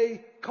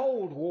 3-day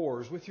cold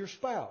wars with your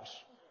spouse.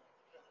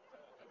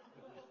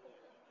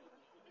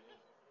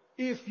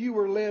 If you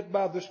were led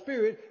by the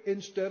Spirit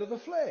instead of the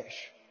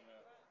flesh.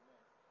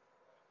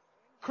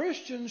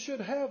 Christians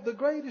should have the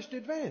greatest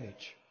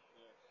advantage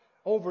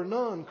over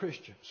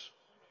non-Christians.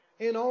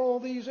 In all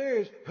these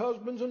areas,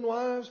 husbands and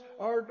wives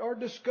are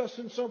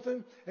discussing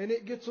something, and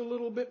it gets a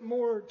little bit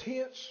more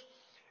tense,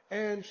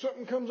 and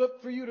something comes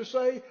up for you to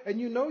say,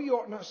 and you know you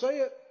ought not say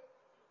it.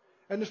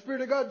 And the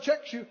Spirit of God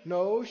checks you.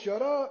 No,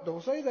 shut up.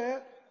 Don't say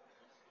that.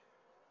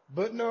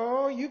 But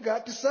no, you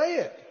got to say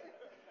it.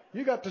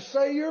 You got to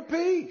say your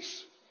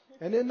piece.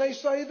 And then they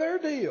say their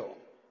deal.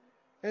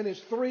 And it's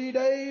 3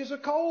 days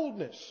of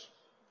coldness.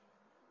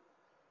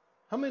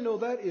 How many know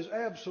that is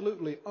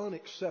absolutely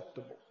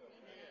unacceptable?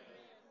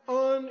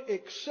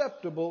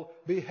 Unacceptable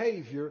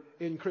behavior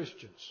in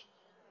Christians.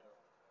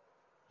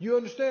 You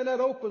understand that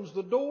opens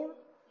the door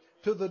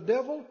to the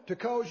devil to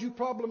cause you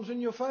problems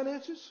in your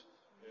finances?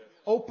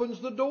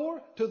 Opens the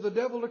door to the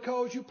devil to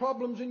cause you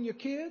problems in your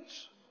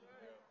kids?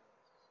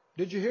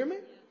 Did you hear me?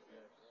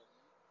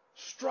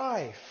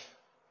 Strife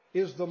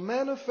is the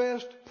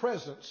manifest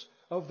presence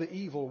of the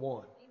evil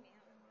one.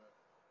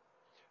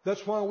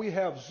 That's why we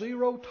have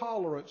zero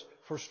tolerance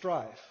for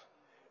strife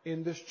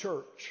in this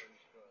church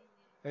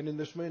and in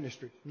this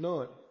ministry.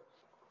 None.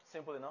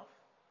 Simple enough.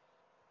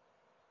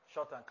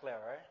 Short and clear,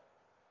 right?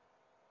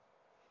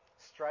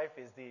 Strife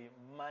is the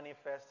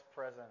manifest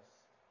presence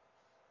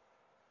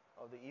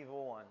of the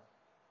evil one.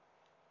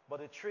 But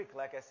the trick,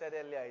 like I said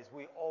earlier, is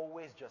we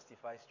always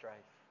justify strife.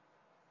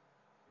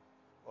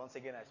 Once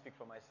again, I speak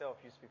for myself,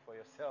 you speak for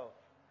yourself.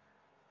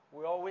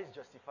 We always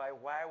justify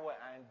why we're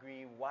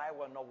angry, why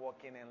we're not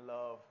walking in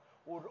love.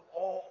 Would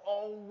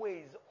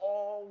always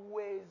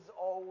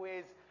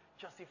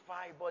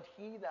justify. But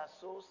he that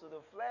sows to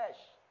the flesh,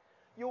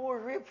 you will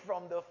reap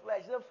from the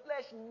flesh. The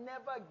flesh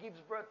never gives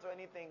birth to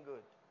anything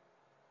good.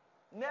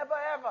 Never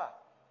ever.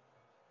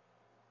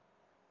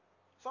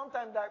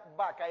 Sometime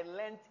back, I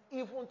learned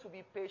even to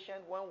be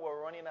patient when we're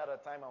running out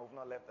of time and we've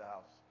not left the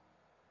house.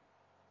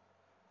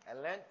 I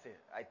learned it.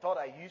 I thought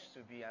I used to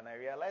be, and I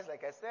realized,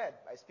 like I said,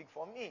 I speak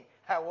for me.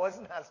 I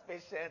wasn't as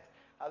patient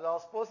as I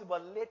was supposed to,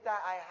 but later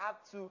I had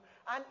to.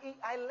 And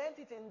I learned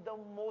it in the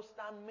most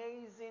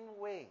amazing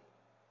way.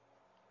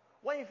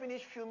 When you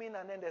finish filming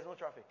and then there's no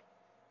traffic.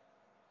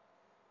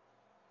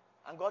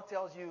 And God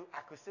tells you, I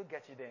could still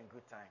get you there in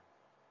good time.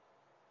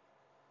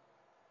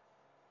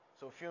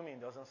 So filming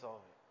doesn't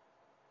solve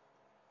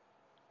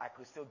it. I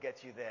could still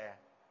get you there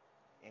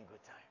in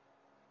good time.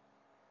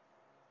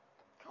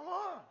 Come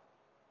on.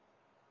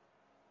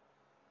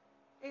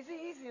 Is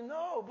it easy?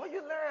 No, but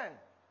you learn.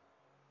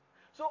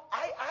 So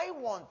I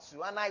want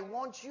to, and I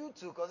want you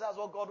to, because that's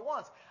what God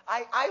wants.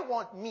 I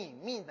want me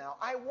now.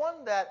 I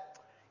want that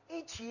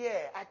each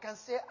year I can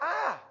say,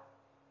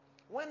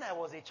 when I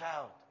was a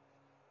child,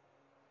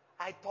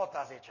 I thought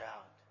as a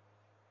child.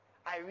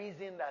 I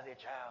reasoned as a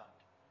child.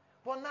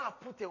 But now I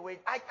put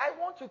away. I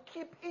want to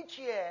keep each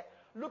year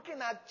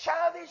looking at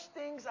childish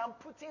things and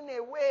putting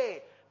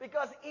away.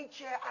 Because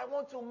each year I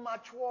want to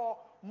mature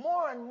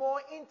more and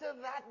more into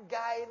that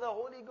guy the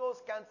Holy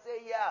Ghost can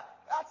say, yeah,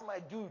 that's my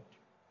dude.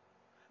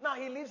 Now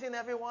he lives in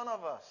every one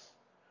of us.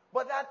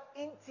 But that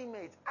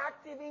intimate,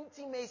 active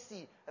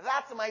intimacy,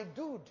 that's my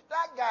dude,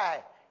 that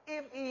guy.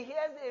 If he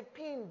hears a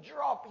pin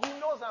drop, he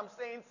knows I'm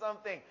saying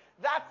something.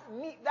 That's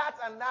me,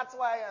 that's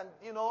why,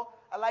 and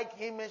I like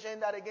him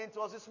mentioning that again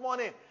to us this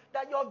morning,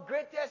 that your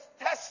greatest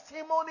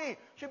testimony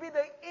should be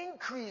the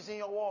increase in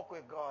your walk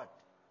with God.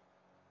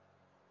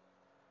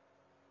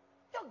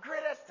 Your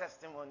greatest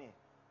testimony.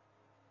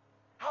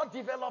 How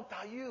developed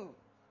are you?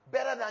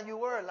 better than you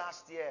were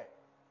last year.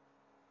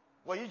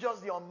 Were you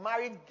just the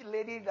unmarried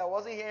lady that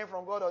wasn't hearing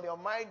from God, or the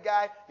unmarried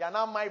guy? You're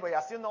now married, but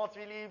you're still not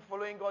really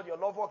following God. Your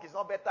love walk is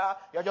not better.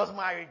 You're just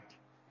married.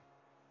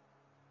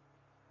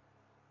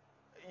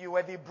 You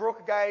were the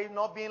broke guy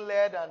not being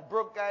led, and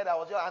broke guy that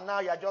was just, and now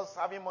you're just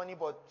having money,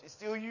 but it's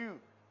still you.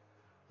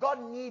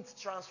 God needs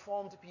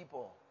transformed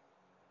people.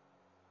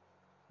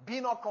 Be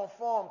not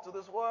conformed to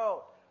this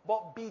world,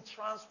 but be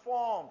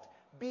transformed.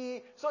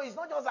 So it's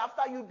not just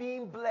after you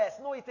being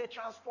blessed. No, it's a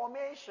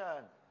transformation.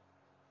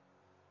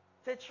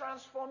 It's a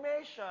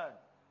transformation.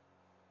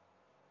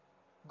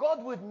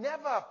 God would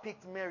never have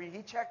picked Mary.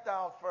 He checked her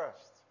out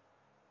first.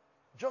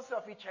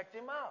 Joseph, he checked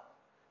him out.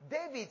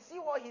 David, see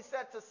what he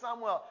said to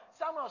Samuel.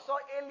 Samuel saw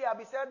Eliab.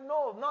 He said,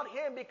 no, not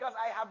him, because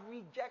I have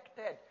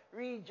rejected.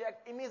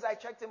 It means I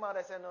checked him out.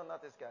 I said, no,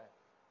 not this guy.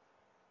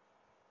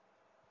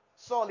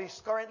 Saul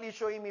is currently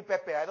showing me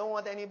Pepe. I don't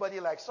want anybody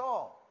like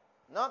Saul.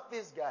 Not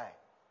this guy.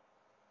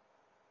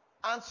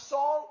 And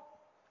Saul,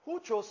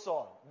 who chose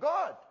Saul?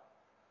 God.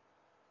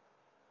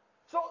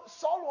 So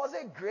Saul was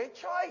a great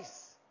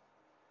choice.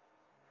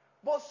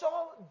 But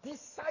Saul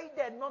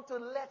decided not to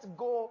let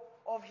go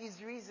of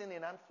his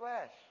reasoning and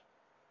flesh.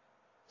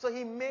 So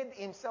he made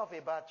himself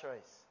a bad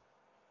choice.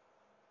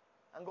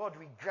 And God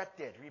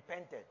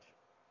repented.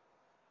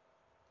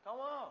 Come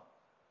on.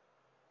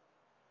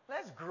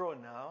 Let's grow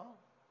now.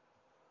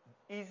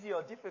 Easy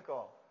or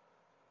difficult.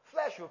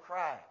 Flesh will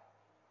cry.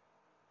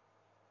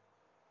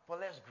 But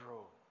let's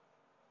grow.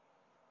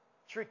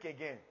 Trick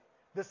again.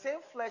 The same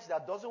flesh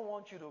that doesn't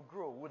want you to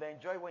grow would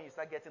enjoy when you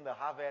start getting the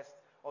harvest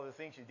of the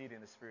things you did in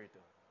the spirit.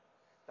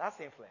 That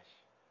same flesh.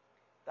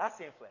 That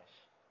same flesh.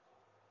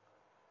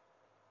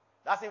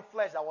 That same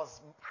flesh that was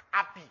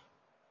happy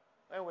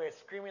when we were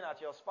screaming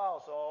at your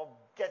spouse or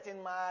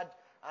getting mad,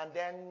 and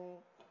then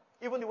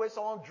even the way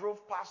someone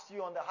drove past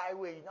you on the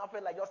highway, you now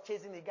felt like just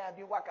chasing the guy and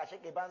doing waka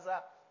shake a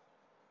banza.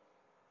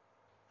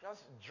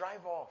 Just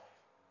drive off.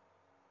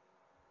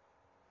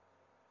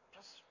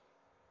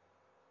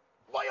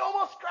 But you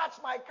almost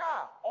scratched my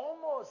car.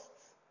 Almost.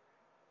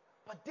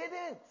 But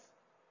didn't.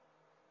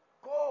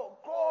 Go.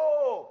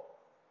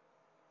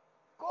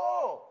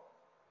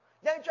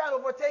 Then you try to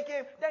overtake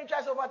him. Then he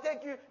tries to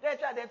overtake you. Then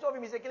 12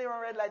 him mistakenly run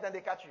red light and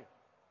they catch you.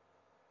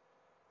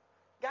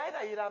 Guy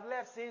that you'd have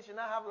left since you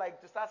now have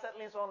to start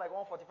settling someone like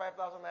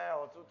 145,000 naira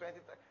or 220.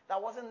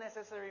 That wasn't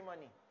necessary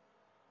money.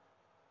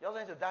 You're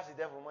going to dash the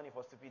devil money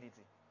for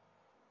stupidity.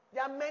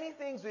 There are many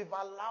things we've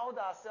allowed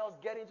ourselves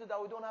get into that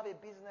we don't have a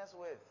business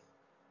with.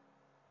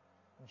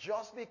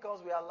 Just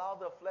because we allow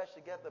the flesh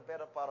to get the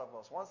better part of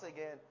us. Once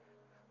again,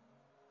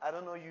 I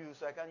don't know you,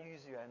 so I can't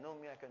use you. I know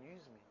me, I can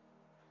use me.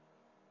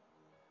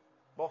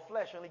 But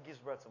flesh only gives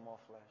birth to more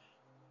flesh.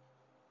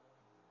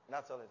 And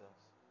that's all it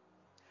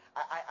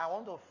does. I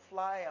want to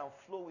fly and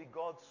flow with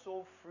God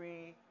so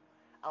free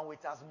and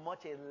with as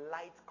much a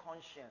light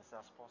conscience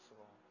as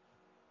possible.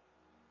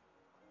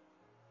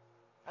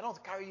 I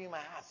don't carry you in my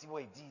heart, see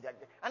what he did.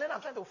 And then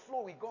I'm trying to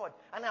flow with God.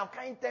 And then I'm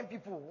carrying 10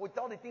 people with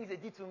all the things they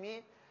did to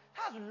me.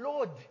 Have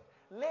load.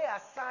 Lay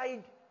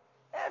aside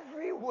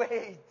every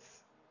weight.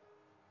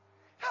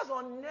 Has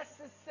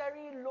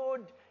unnecessary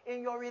load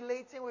in your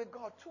relating with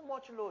God. Too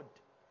much load.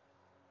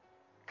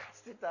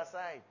 Cast it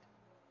aside.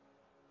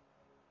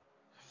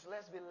 Just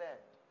let's be led.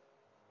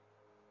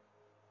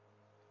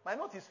 My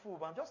note is full,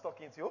 but I'm just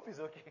talking to you. Hope it's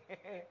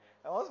okay.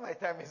 And once my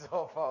time is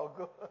off, I'll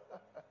go.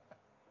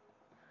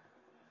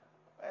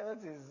 My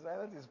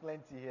note is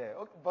plenty here.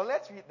 Okay, but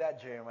let's read that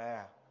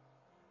Jeremiah.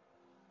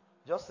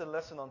 Just a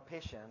lesson on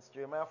patience.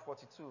 Jeremiah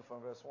 42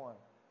 from verse 1.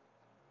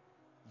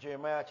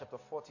 Jeremiah chapter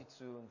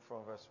 42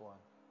 from verse 1.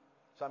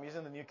 So I'm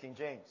using the New King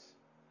James.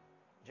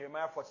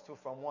 Jeremiah 42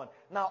 from 1.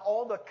 Now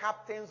all the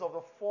captains of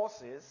the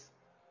forces,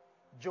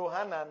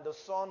 Johanan the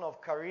son of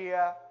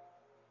Kareah,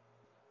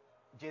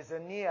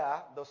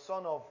 Jezaniah the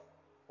son of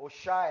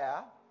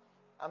Oshiah,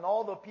 and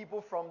all the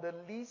people from the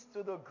least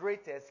to the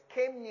greatest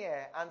came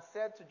near and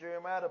said to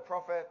Jeremiah the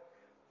prophet,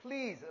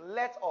 please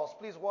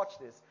watch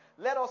this.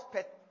 Let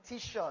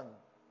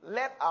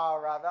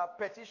our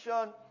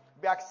petition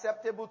be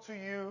acceptable to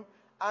you,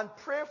 and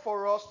pray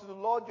for us to the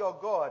Lord your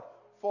God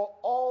for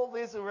all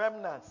these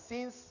remnants,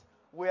 since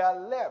we are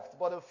left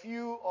but a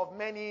few of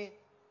many,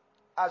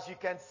 as you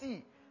can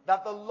see,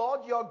 that the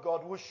Lord your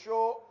God will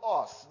show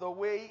us the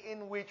way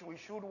in which we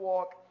should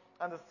walk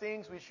and the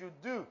things we should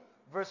do.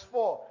 Verse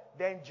 4,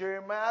 then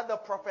Jeremiah the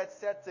prophet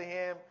said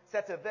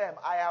to them,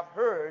 I have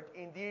heard,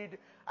 indeed,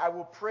 I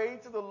will pray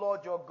to the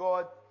Lord your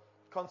God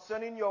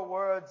concerning your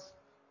words,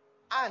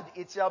 and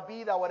it shall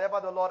be that whatever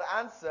the Lord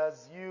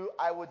answers you,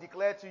 I will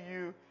declare to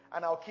you,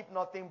 and I'll keep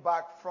nothing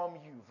back from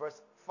you.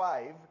 Verse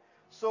 5,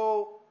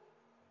 so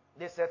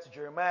they said to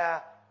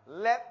Jeremiah,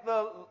 let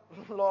the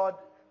Lord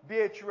be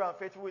a true and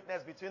faithful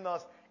witness between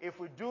us, if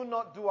we do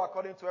not do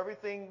according to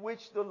everything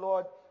which the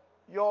Lord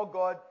your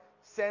God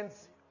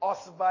sends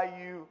us by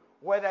you,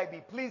 whether it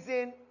be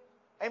pleasing.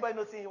 Anybody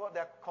noticing what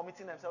they're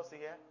committing themselves to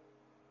here?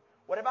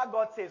 Whatever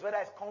God says, whether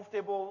it's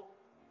comfortable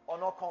or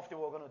not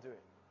comfortable, we're going to do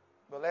it.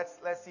 But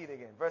let's see it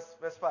again. Verse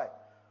 5.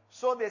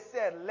 So they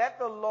said, let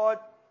the Lord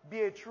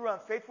be a true and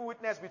faithful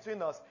witness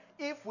between us,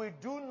 if we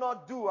do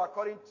not do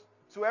according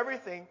to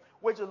everything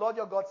which the Lord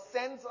your God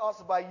sends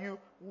us by you,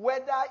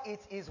 whether it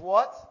is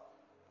what?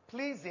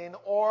 Pleasing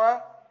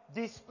or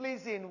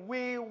displeasing.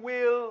 We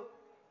will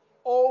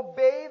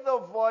obey the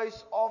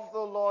voice of the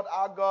Lord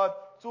our God,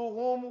 to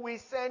whom we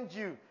send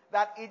you,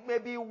 that it may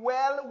be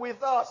well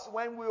with us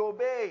when we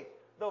obey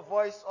the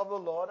voice of the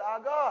Lord our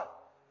God.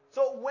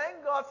 So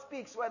when God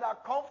speaks, whether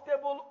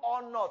comfortable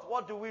or not,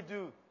 what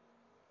do?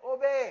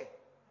 Obey.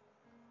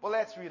 But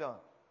let's read on.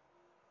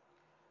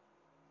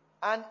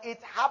 And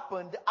it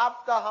happened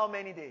after how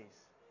many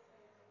days?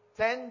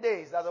 10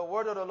 days that the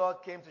word of the Lord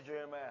came to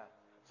Jeremiah.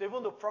 So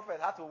even the prophet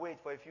had to wait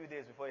for a few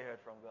days before he heard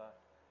from God.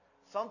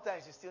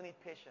 Sometimes you still need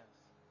patience.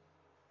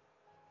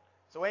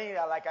 So when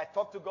you're like, I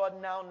talk to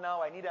God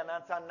now, I need an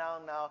answer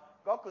now,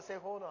 God could say,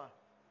 hold on.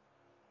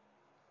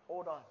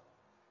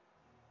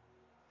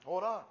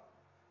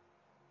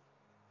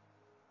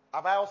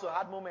 Have I also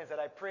had moments that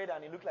I prayed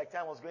and it looked like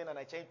time was going and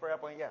I changed prayer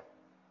point? Yeah.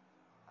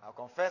 I'll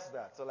confess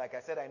that. So like I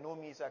said, I know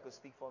me so I could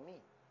speak for me.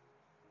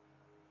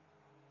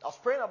 I was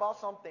praying about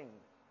something.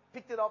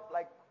 Picked it up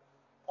like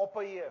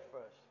upper year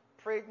first.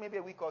 Prayed maybe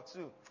a week or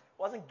two.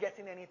 Wasn't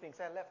getting anything,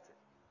 so I left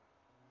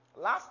it.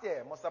 Last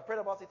year, must have prayed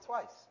about it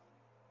twice.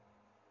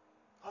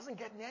 Wasn't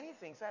getting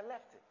anything, so I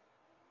left it.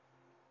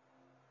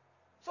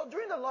 So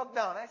during the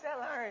lockdown, I said,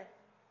 Larry,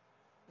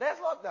 there's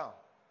lockdown.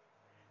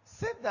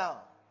 Sit down.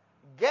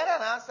 Get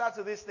an answer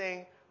to this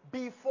thing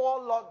before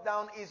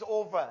lockdown is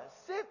over.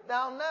 Sit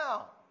down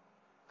now.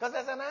 Because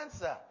there's an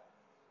answer.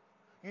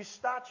 You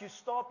start, you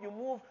stop, you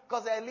move,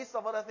 because there are a list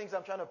of other things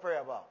I'm trying to pray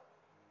about.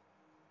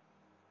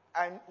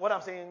 And what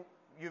I'm saying,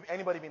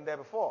 anybody been there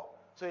before?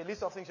 So a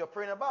list of things you're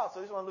praying about.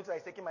 So this one looks like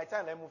it's taking my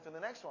time. Let me move to the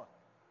next one.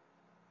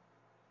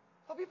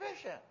 So be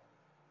patient.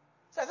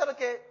 So I said,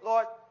 okay,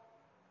 Lord,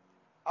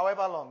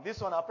 however long. This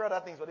one, I'll pray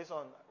other things, but this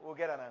one, we'll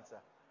get an answer.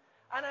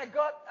 And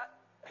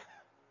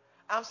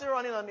I'm still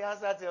running on the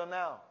answer till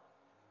now.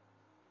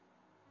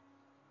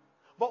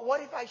 But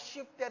what if I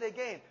shifted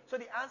again? So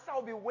the answer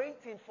will be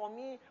waiting for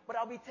me, but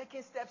I'll be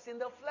taking steps in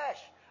the flesh.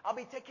 I'll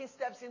be taking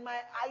steps in my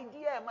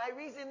idea, my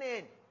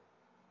reasoning.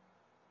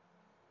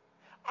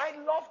 I'd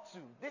love to.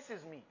 This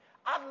is me.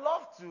 I'd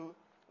love to,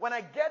 when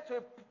I get to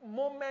a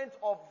moment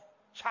of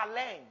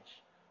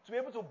challenge, to be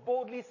able to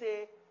boldly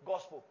say,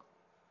 God spoke.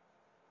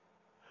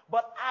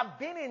 But I've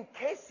been in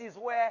cases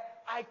where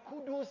I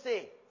couldn't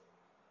say.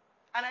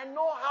 And I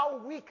know how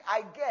weak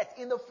I get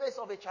in the face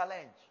of a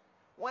challenge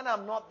when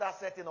I'm not that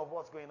certain of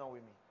what's going on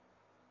with me.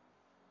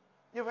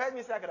 You've heard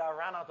me say I could have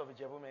ran out of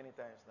Ijebu many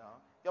times now.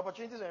 The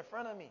opportunities are in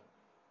front of me.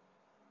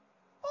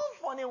 One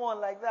funny one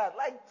like that,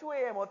 like 2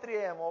 a.m. or 3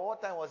 a.m. or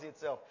what time was it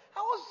itself?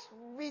 I was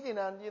reading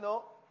and,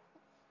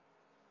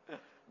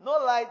 no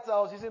lights.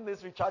 I was using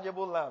this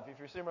rechargeable lamp. If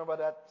you still remember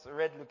that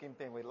red-looking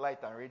thing with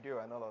light and radio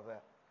and all of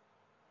that.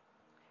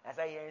 I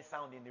started hearing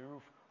sound in the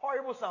roof.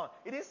 Horrible sound.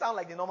 It didn't sound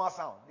like the normal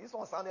sound. This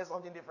one sounded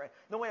something different.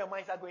 No, when your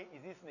mind starts going,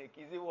 is it snake?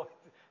 Is it what?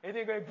 And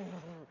then going,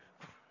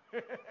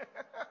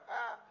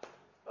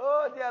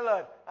 oh dear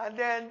Lord. And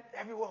then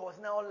everyone was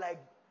now like,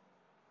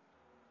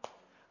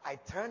 I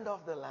turned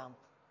off the lamp.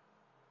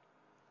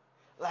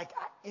 Like,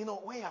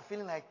 when you're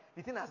feeling like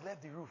the thing has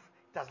left the roof,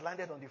 it has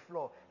landed on the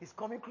floor, it's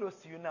coming close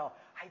to you now.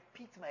 I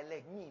picked my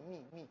leg,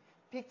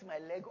 picked my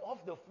leg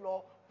off the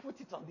floor, put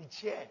it on the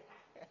chair.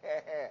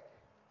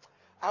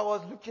 I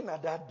was looking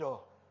at that door.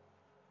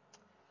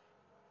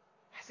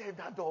 I said, if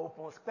that door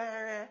opens,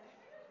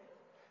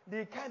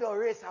 the kind of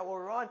race I will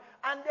run.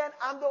 And then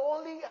I'm the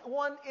only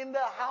one in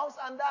the house,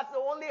 and that's the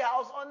only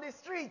house on the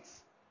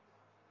streets.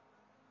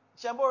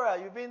 Shambora,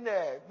 you've been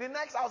there. The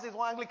next house is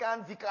one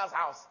Anglican vicar's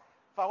house.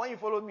 For when you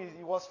followed me,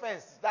 it was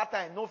fenced. That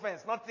time, no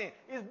fence, nothing.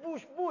 It's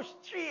bush,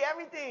 tree,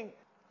 everything.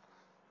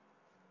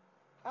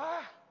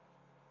 It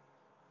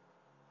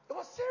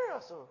was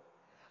serious. So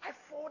I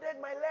folded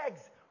my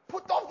legs,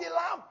 put off the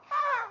lamp.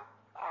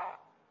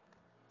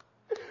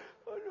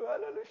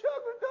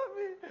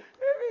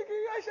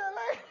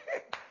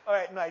 All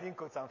right, no, I didn't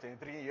quote Psalm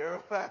 23 here.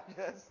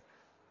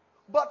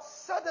 But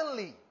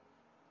suddenly,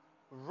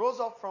 rose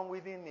up from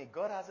within me.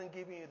 God hasn't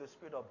given you the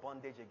spirit of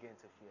bondage again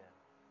to fear.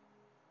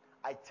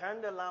 I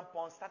turned the lamp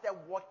on, started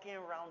walking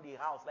around the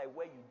house like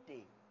where you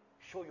did.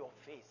 Show your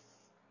face.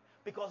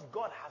 Because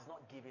God has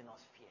not given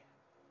us fear.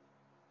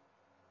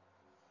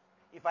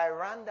 If I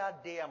ran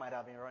that day, I might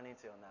have been running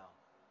till now.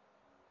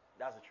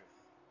 That's the truth.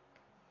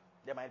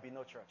 There might be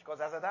no church.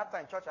 Because as at that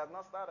time, church had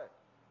not started.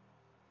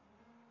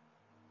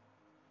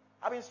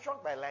 I've been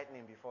struck by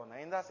lightning before now,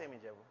 in that same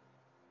Ijebu.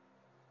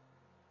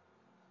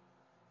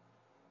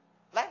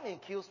 Lightning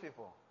kills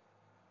people.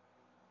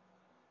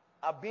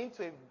 I've been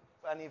to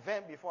an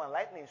event before and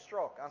lightning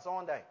struck and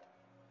someone died.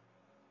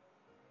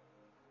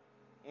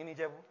 In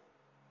Ijebu.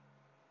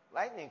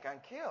 Lightning can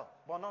kill,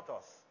 but not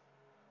us.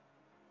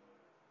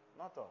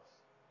 Not us.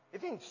 The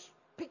thing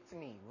picked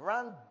me,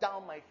 ran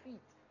down my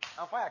feet,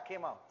 and fire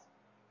came out.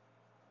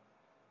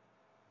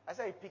 I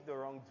said he picked the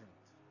wrong dude.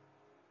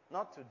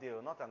 Not today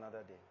or not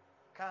another day.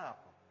 Can't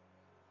happen.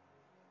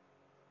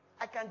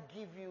 I can't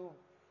give you,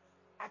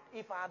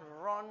 if I had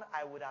run,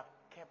 I would have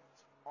kept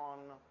on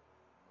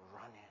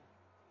running.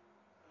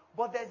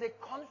 But there's a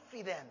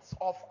confidence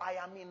of I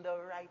am in the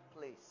right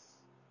place.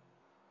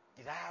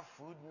 Did I have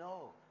food?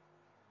 No.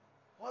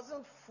 It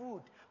wasn't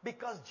food.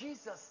 Because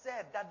Jesus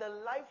said that the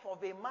life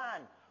of a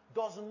man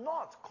does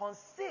not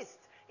consist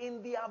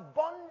in the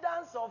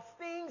abundance of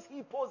things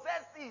he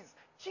possesses.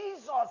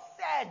 Jesus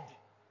said.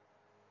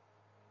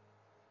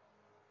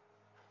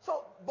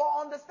 So, but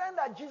understand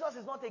that Jesus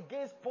is not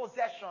against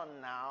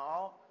possession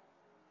now.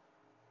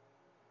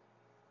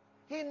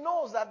 He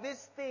knows that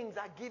these things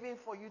are given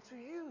for you to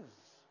use.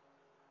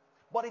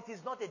 But it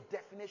is not a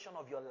definition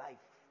of your life.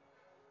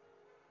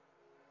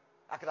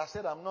 I could have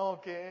said, I'm not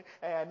okay,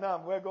 and I know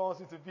I'm where God wants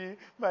you to be,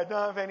 but I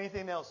don't have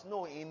anything else.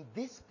 No, in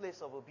this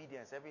place of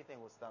obedience,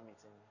 everything will start meeting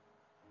me.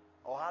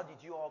 Or how did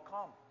you all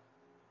come?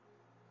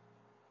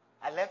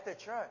 I left the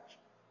church.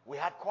 We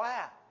had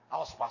choir. I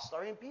was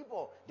pastoring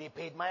people. They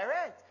paid my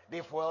rent.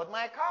 They fueled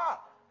my car.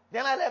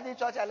 Then I left the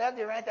church. I left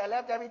the rent. I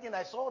left everything.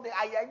 I sold it.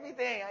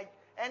 Everything. I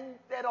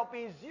ended up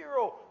in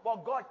zero.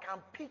 But God can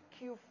pick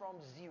you from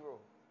zero.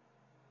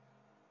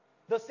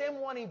 The same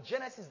one in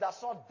Genesis that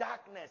saw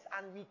darkness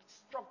and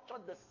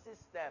restructured the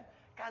system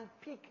can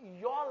pick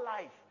your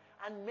life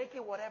and make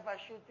it whatever it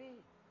should be.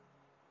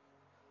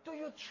 Do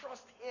you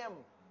trust Him?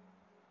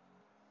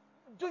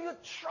 Do you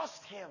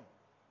trust Him?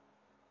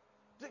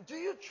 Do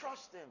you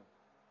trust Him?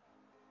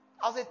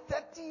 I was a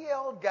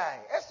 30-year-old guy.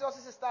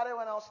 SLCC started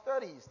when I was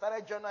 30.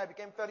 Started January, I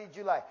became 30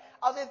 July.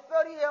 I was a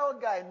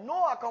 30-year-old guy.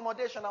 No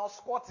accommodation. I was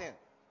squatting.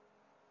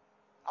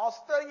 I was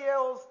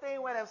 30-year-old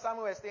staying when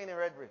Samuel was staying in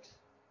Red Bricks.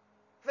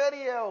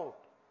 30-year-old.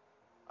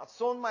 I'd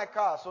sold my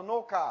car, so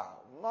no car.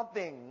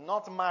 Nothing.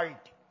 Not married.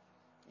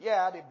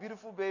 Yeah, I had a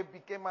beautiful babe,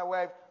 became my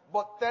wife.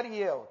 But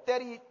 30-year-old.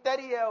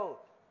 30-year-old.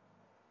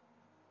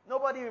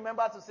 Nobody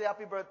remembered to say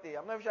happy birthday.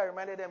 I'm not sure I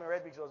reminded them in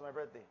Red Bricks it was my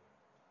birthday.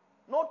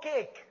 No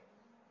cake.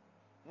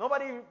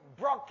 Nobody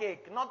brought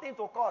cake. Nothing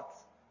to cut.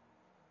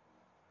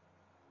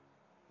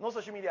 No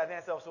social media then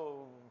itself,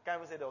 so can't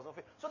even say there was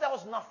no. So there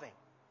was nothing.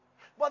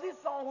 But this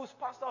someone who's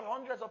pastored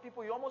hundreds of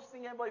people, you almost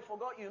think everybody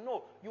forgot you.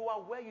 No, you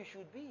are where you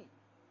should be.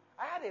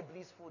 I had a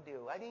blissful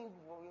deal.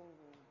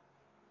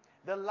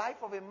 The life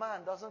of a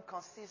man doesn't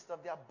consist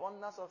of the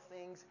abundance of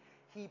things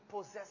he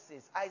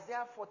possesses.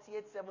 Isaiah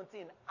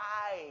 48:17.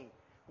 I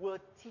will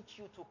teach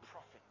you to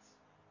profit.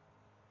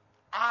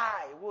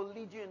 I will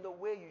lead you in the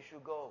way you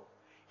should go.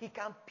 He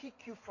can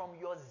pick you from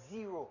your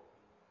zero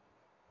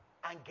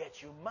and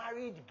get you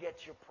married,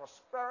 get you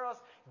prosperous,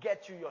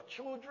 get you your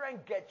children,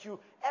 get you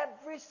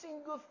every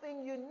single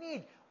thing you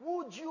need.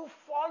 Would you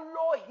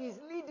follow His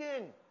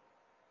leading?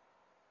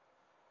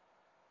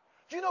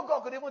 Do you know God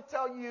could even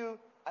tell you,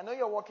 I know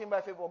you're walking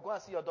by faith, but go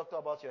and see your doctor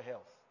about your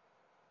health.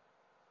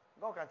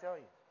 God can tell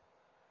you.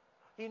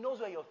 He knows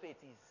where your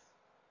faith is.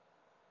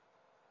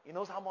 He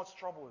knows how much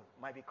trouble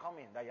might be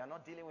coming that you're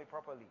not dealing with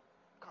properly.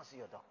 Go and see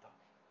your doctor.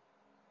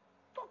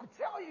 God could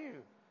tell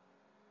you.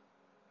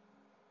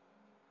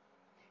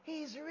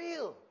 He's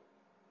real.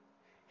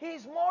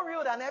 He's more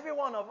real than every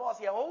one of us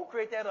here. Who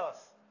created us?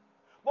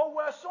 But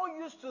we're so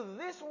used to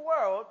this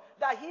world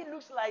that He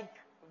looks like,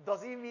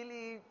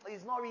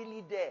 He's not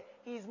really there.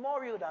 He's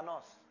more real than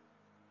us.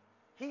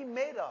 He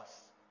made us.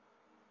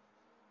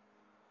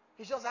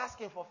 He's just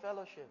asking for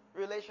fellowship,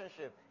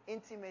 relationship,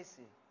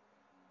 intimacy.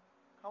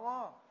 Come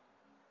on.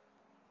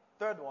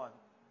 Third one.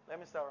 Let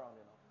me start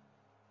rounding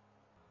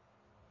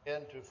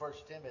up. Into 1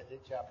 Timothy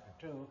chapter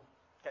 2.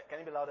 Can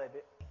you be louder a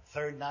bit?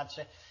 Third not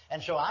say.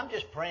 And so I'm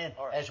just praying,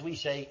 right. As we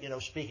say,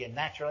 speaking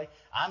naturally,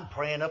 I'm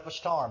praying up a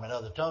storm in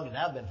other tongues, and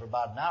I've been for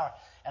about an hour.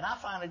 And I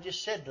finally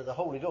just said to the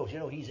Holy Ghost,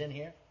 He's in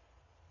here,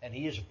 and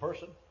He is a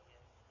person.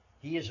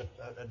 He is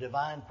a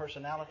divine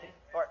personality.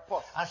 All right,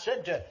 pause. I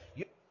said to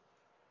you.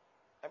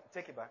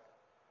 Take it back.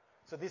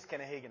 So this is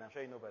Kenneth Hagin. I'm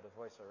sure you know by the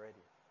voice already.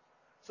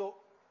 So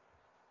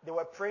they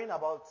were praying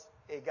about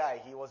a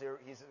guy.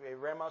 He's a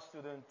Rema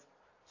student.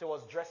 So he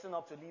was dressing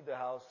up to leave the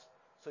house.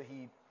 So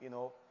he,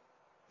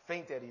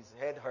 fainted. His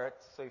head hurt.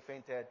 So he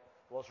fainted.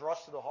 Was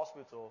rushed to the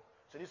hospital.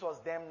 So this was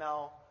them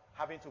now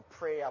having to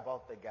pray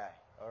about the guy.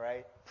 All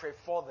right? Pray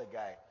for the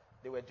guy.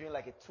 They were doing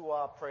like a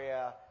 2-hour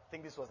prayer. I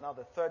think this was now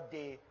the third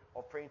day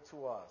of praying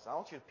 2 hours. I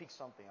want you to pick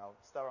something. I'll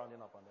start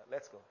rounding up on that.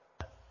 Let's go.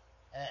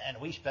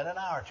 And we spent an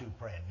hour or two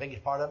praying.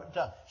 Biggest part of it in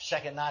tongue.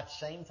 Second night,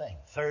 same thing.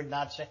 Third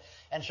night, same.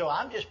 And so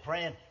I'm just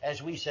praying,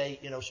 as we say,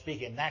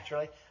 speaking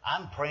naturally.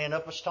 I'm praying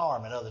up a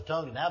storm in other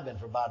tongues, and I've been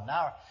for about an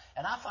hour.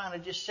 And I finally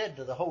just said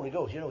to the Holy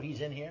Ghost,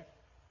 He's in here,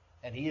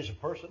 and He is a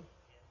person.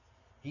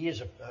 He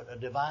is a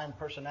divine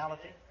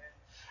personality.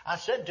 I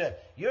said to him,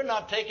 you're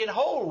not taking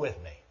hold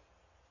with me.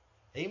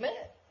 Amen.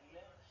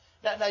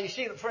 Now, you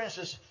see, for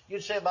instance,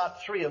 you'd say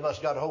about 3 of us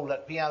got a hold of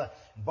that piano.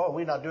 Boy,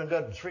 we're not doing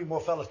good. And 3 more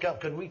fellas come.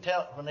 Could we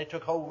tell when they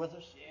took hold with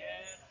us?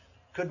 Yes.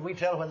 Could we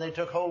tell when they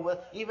took hold with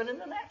us? Even in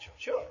the natural.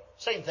 Sure.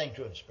 Same thing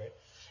true in the Spirit.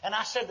 And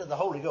I said to the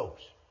Holy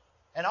Ghost,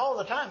 and all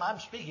the time I'm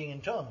speaking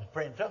in tongues,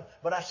 praying in tongues,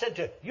 but I said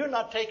to him, you're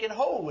not taking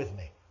hold with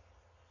me.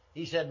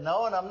 He said,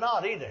 no, and I'm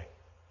not either.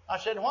 I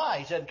said, why?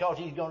 He said, because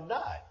he's going to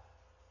die.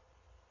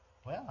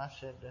 Well, I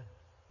said,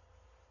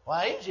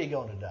 why is he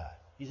going to die?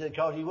 He said,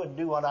 because he wouldn't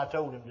do what I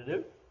told him to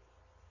do.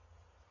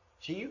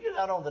 See, you get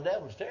out on the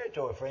devil's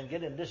territory, friend,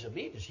 get in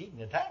disobedience, he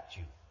can attack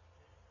you.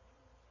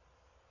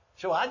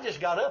 So I just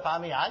got up.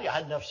 I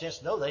had enough sense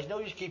to know there's no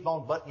use keep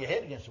on butting your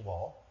head against the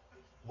wall,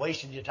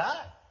 wasting your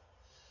time.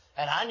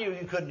 And I knew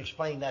you couldn't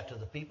explain that to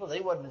the people. They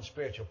wasn't in a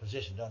spiritual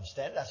position to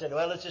understand it. I said,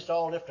 well, let's just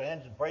all lift our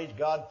hands and praise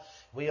God.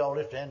 We all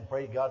lifted our hands and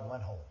praised God and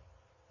went home.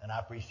 And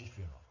I preached his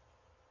funeral.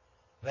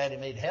 Glad he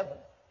made heaven.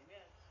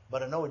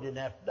 But I know he didn't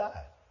have to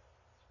die.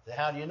 So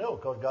how do you know?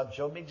 Because God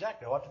showed me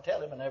exactly what to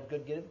tell him, and I never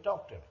could get him to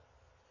talk to me.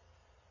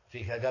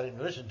 If I got him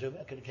to listen to me,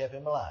 I could have kept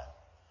him alive.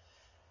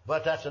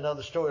 But that's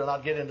another story. I'll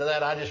not get into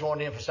that. I just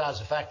wanted to emphasize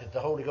the fact that the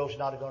Holy Ghost is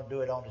not going to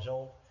do it on his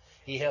own.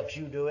 He helps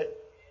you do it.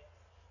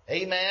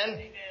 Amen.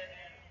 Amen.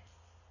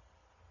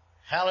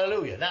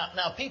 Hallelujah.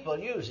 Now people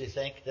usually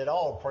think that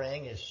all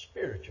praying is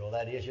spiritual.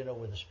 That is,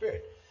 with the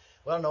Spirit.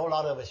 Well, no, a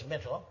lot of it's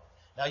mental.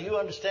 Now you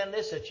understand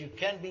this, that you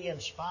can be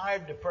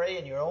inspired to pray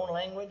in your own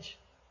language,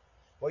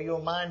 where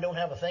your mind don't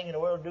have a thing in the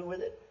world to do with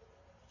it.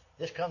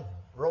 This comes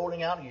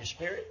rolling out of your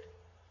spirit.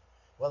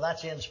 Well,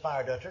 that's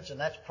inspired utterance, and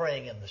that's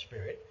praying in the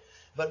Spirit.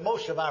 But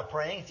most of our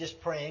praying is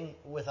just praying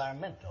with our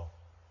mental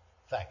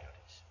faculties.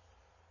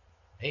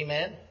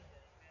 Amen?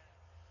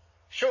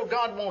 So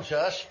God wants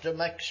us to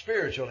make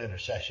spiritual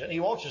intercession. He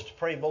wants us to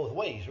pray both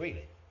ways,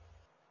 really.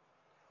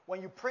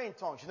 When you pray in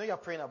tongues, you're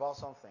praying about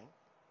something.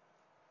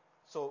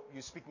 So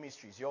you speak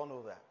mysteries. You all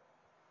know that.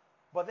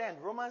 But then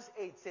Romans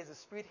 8 says the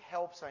Spirit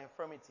helps our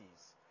infirmities.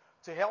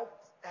 To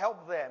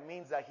help there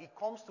means that he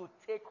comes to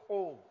take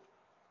hold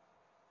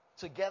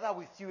together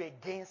with you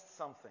against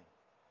something.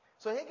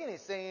 So Hagin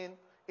is saying,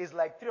 it's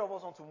like three of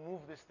us want to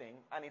move this thing,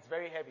 and it's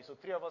very heavy, so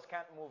three of us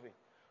can't move it.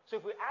 So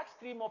if we ask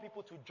three more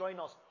people to join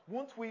us,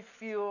 won't we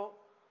feel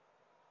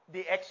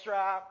the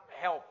extra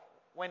help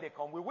when they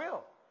come? We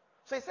will.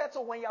 So he said,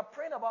 so when you're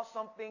praying about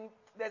something,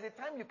 there's a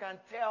time you can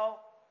tell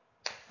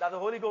that the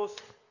Holy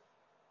Ghost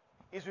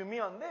is with me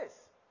on this.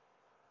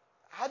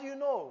 How do you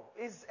know?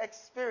 It's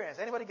experience.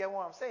 Anybody get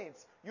what I'm saying?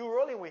 It's you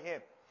rolling with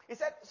him. He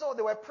said, so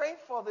they were praying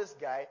for this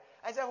guy.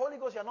 I said, Holy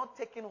Ghost, you're not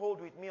taking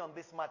hold with me on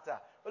this matter.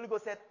 Holy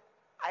Ghost said,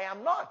 I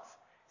am not.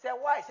 He said,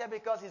 why? He said,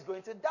 because he's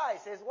going to die. He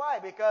says, why?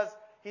 Because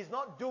he's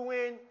not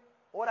doing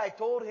what I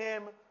told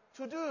him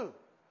to do.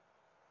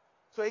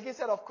 So he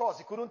said, of course,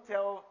 he couldn't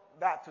tell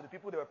that to the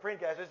people they were praying.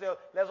 So he said,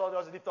 let's all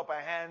just lift up our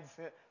hands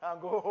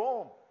and go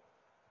home.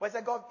 But he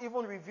said, God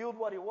even revealed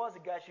what it was the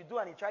guy should do,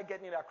 and he tried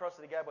getting it across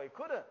to the guy, but he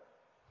couldn't.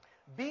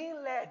 Being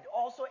led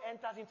also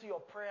enters into your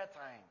prayer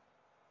time.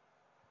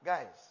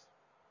 Guys,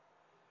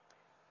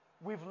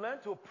 we've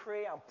learned to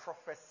pray and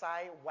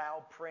prophesy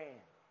while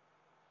praying.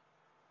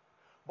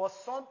 But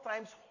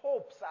sometimes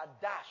hopes are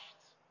dashed.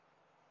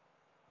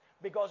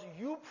 Because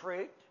you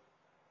prayed,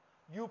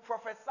 you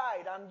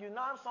prophesied, and you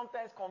now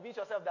sometimes convince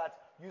yourself that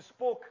you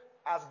spoke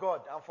as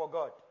God and for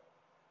God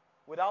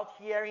without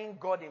hearing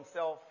God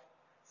himself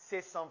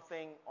say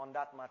something on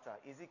that matter.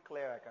 Is it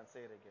clear? I can say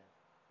it again.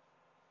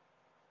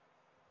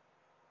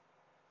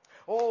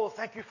 Oh,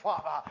 thank you,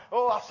 Father.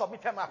 Oh, I've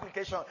submitted my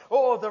application.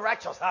 Oh, the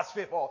righteous has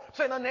favor.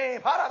 So in the name,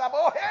 hey,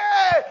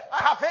 I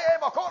have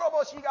favor.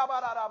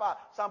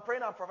 So I'm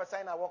praying and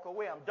prophesying. I walk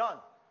away. I'm done.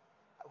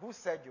 Who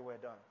said you were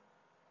done?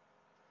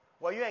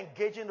 Were you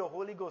engaging the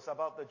Holy Ghost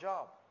about the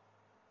job?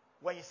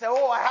 When you say,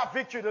 oh, I have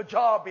victory, the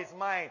job is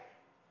mine.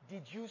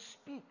 Did you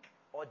speak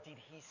or did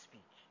he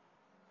speak?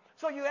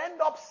 So you end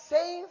up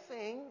saying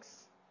things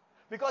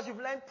because you've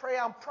learned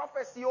prayer and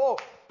prophecy. Oh,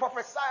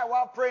 prophesy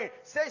while praying.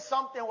 Say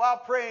something while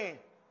praying.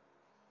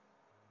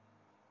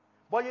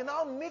 But you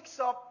now mix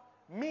up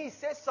me,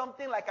 say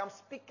something like I'm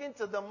speaking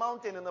to the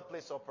mountain in the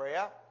place of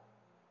prayer.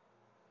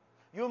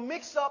 You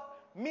mix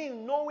up me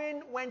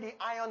knowing when the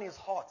iron is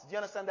hot. Do you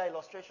understand that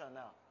illustration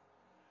now?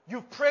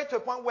 You pray to a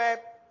point where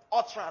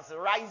utterance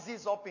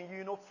rises up in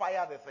you,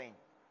 fire the thing.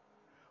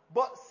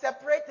 But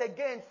separate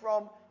again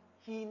from,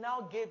 he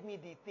now gave me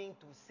the thing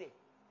to say.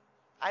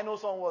 I know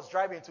someone was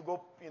driving to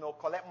go,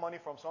 collect money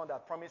from someone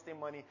that promised him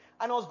money.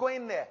 And I was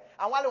going there.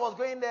 And while he was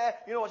going there,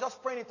 was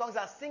just praying in tongues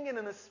and singing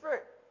in the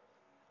Spirit.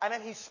 And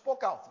then he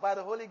spoke out by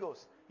the Holy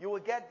Ghost. You will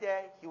get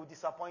there, he will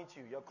disappoint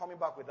you. You're coming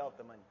back without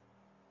the money.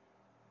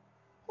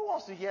 Who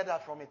wants to hear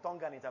that from a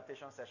tongue and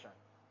interpretation session?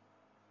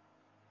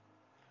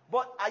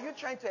 But are you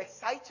trying to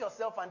excite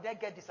yourself and then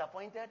get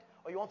disappointed?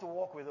 Or you want to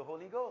walk with the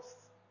Holy Ghost?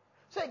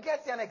 So he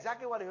gets there and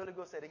exactly what the Holy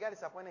Ghost said. He got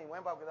disappointed and he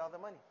went back without the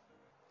money.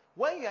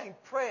 When you're in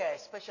prayer,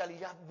 especially,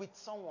 you're with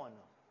someone.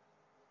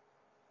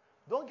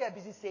 Don't get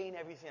busy saying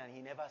everything and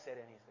he never said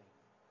anything.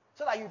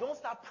 So that you don't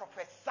start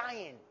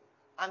prophesying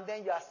and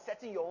then you are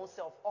setting your own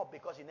self up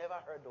because you never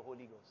heard the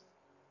Holy Ghost.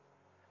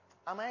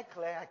 Am I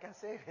clear? I can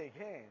say it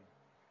again.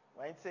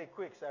 When I say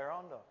quick, say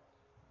round up.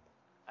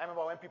 I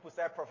remember when people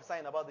started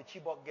prophesying about the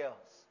Chibok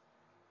girls.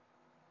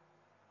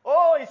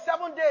 Oh, in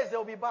 7 days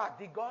they'll be back.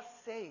 Did God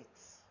say it?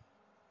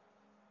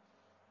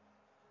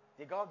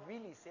 Did God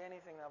really say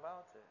anything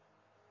about it?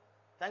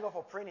 Thank God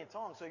for praying in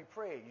tongues. So you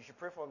pray. You should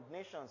pray for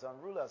nations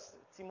and rulers.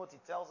 Timothy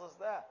tells us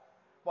that.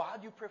 But how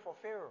do you pray for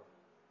Pharaoh?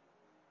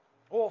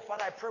 Oh,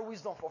 Father, I pray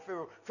wisdom for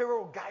Pharaoh.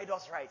 Pharaoh will guide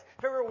us right.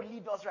 Pharaoh will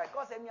lead us right.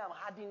 God said, me, I'm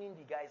hardening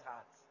the guy's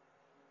heart.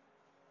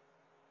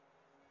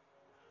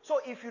 So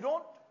if you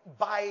don't,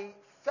 by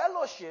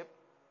fellowship,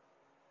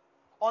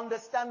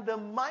 understand the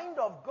mind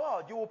of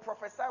God, you will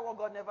prophesy what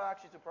God never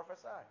asked you to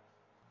prophesy.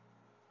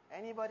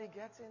 Anybody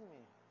getting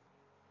me?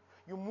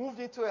 You moved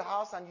into a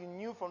house and you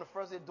knew from the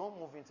first day, don't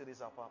move into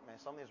this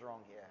apartment. Something's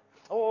wrong here.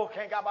 Oh,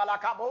 Kengabala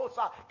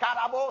Kabosa,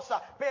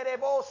 Karabosa,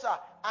 Perebosa.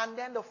 And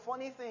then the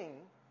funny thing,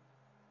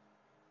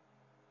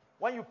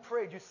 when you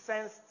prayed, you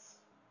sensed,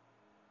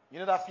 you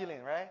know that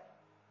feeling, right?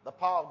 The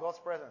power of God's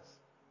presence.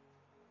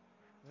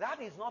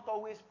 That is not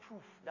always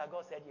proof that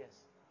God said yes.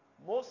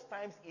 Most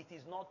times it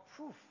is not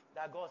proof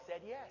that God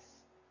said yes.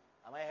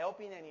 Am I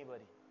helping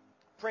anybody?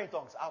 Pray in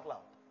tongues, out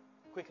loud.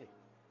 Quickly.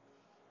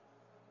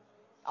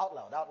 Out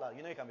loud, out loud.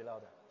 You know you can be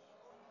louder.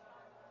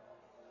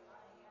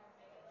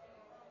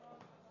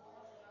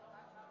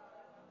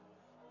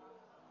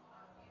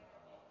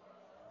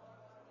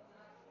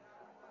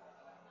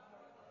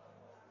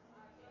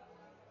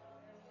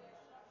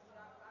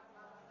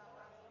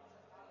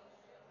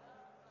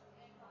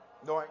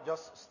 Don't worry,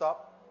 just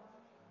stop.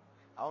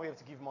 I won't be able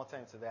to give more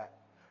time to that.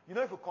 You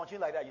know, if you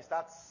continue like that, you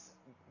start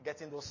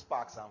getting those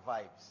sparks and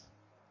vibes.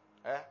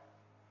 Eh?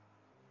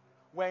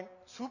 When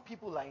two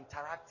people are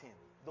interacting,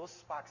 those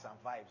sparks and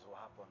vibes will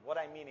happen. What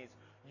I mean is,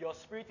 your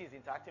spirit is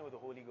interacting with the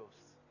Holy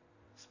Ghost.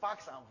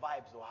 Sparks and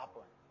vibes will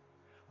happen.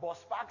 But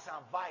sparks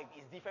and vibe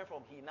is different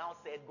from he now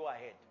said, go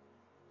ahead.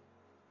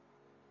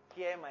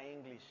 Hear my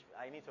English.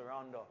 I need to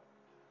round up.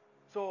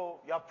 So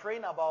you're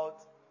praying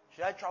about,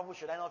 should I travel?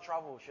 Should I not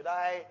travel? Should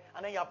I?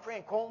 And then you're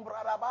praying, and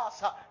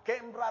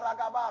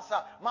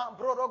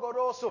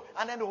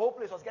then the whole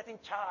place was getting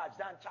charged.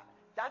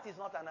 That is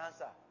not an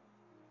answer.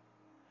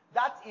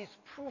 That is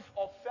proof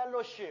of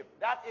fellowship.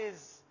 That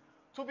is,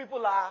 two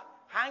people are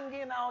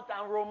hanging out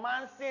and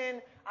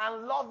romancing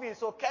and loving.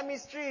 So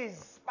chemistry is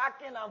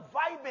sparking and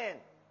vibing.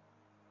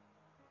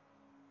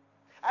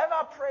 I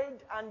ever prayed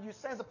and you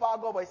sense the power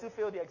of God, but you still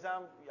failed the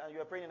exam and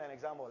you're praying in an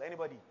exam hall?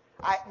 Anybody?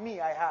 I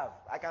have.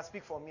 I can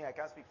speak for me. I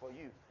can't speak for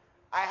you.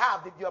 I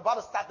have. You're about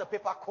to start the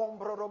paper. Woo!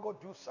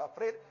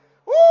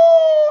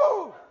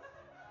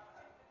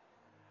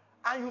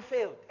 And you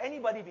failed.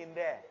 Anybody been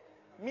there?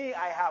 Me,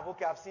 I have.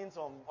 Okay, I've seen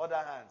some other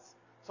hands.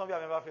 Some of you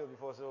have never failed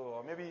before, so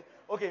or maybe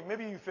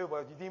you failed,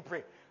 but you didn't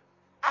pray.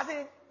 As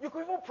in, you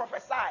could even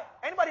prophesy.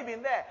 Anybody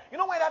been there? You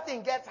know when that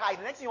thing gets high,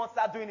 the next thing you want to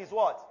start doing is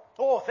what?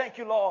 Oh, thank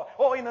you, Lord.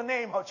 Oh, in the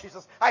name of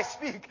Jesus, I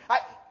speak.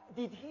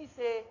 Did he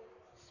say,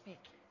 speak?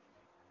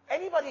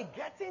 Anybody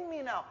getting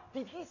me now?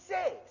 Did he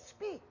say,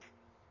 speak?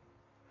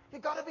 You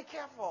got to be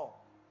careful.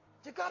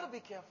 You got to be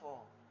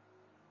careful.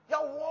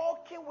 You're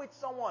walking with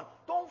someone.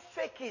 Don't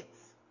fake it.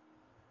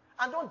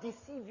 And don't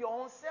deceive your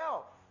own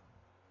self.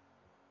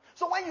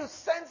 So when you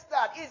sense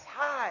that it's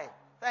high,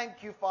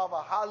 thank you,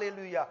 Father,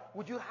 hallelujah.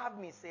 Would you have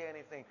me say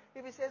anything?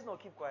 If he says no,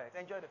 keep quiet.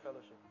 Enjoy the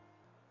fellowship.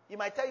 He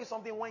might tell you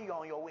something when you're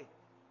on your way.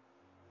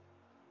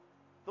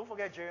 Don't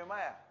forget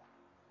Jeremiah.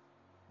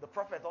 The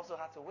prophet also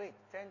had to wait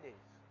 10 days.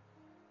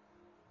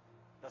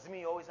 Doesn't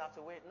mean you always have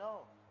to wait.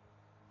 No.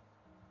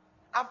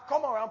 I've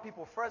come around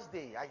people first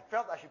day. I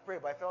felt I should pray,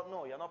 but I felt,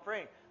 no, you're not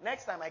praying.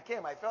 Next time I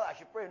came, I felt I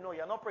should pray. No,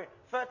 you're not praying.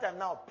 Third time,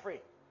 now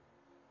pray.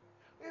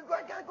 You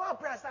can't go and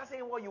pray and start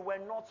saying what you were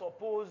not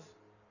supposed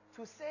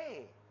to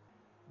say.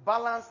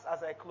 Balance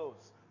as I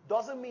close.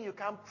 Doesn't mean you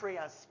can't pray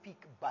and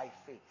speak by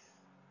faith.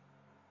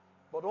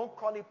 But don't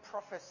call it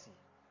prophecy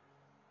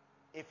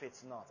if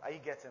it's not. Are you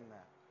getting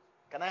that?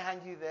 Can I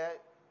hand you there?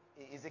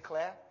 Is it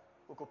clear?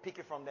 We could pick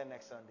it from there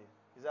next Sunday.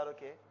 Is that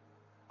okay?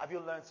 Have you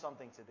learned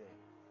something today?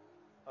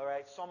 All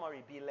right,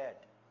 summary, be led.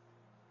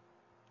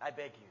 I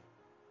beg you.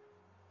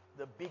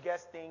 The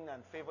biggest thing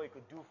and favor you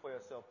could do for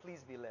yourself,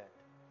 please be led.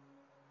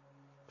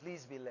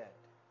 Please be led.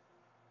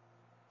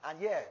 And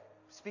yeah,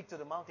 speak to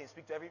the mountain.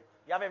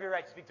 You have every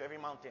right to speak to every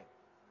mountain.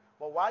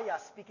 But while you are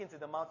speaking to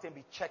the mountain,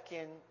 check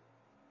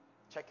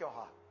your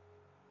heart.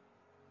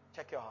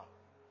 Check your heart.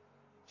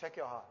 Check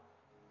your heart.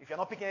 If you're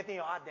not picking anything in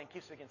your heart, then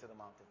keep speaking to the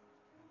mountain.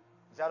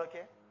 Is that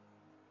okay?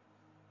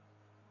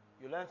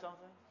 You learned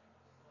something?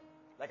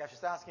 Like I should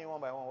start asking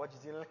one by one, what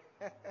did you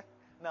learn?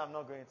 No, I'm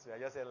not going to. I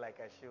just said like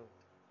I should.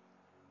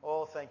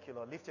 Oh, thank you,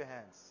 Lord. Lift your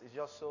hands. It's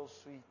just so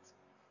sweet.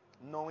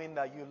 Knowing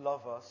that you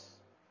love us.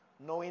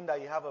 Knowing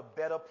that you have a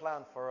better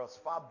plan for us.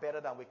 Far better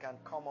than we can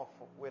come up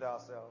with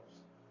ourselves.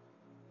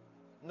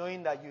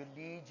 Knowing that you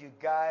lead, you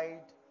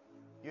guide,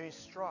 you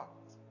instruct.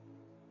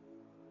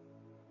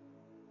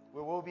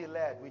 We will be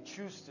led. We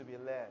choose to be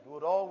led. We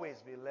would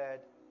always be led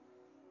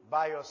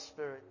by your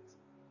Spirit.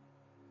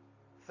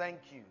 Thank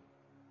you.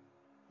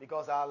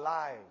 Because our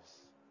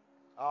lives,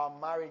 our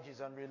marriages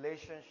and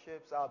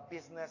relationships, our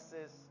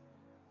businesses,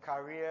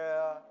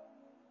 career,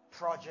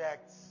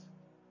 projects,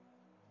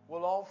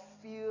 will all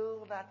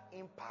feel that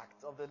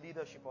impact of the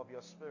leadership of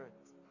your Spirit.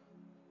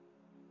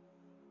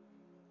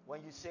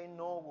 When you say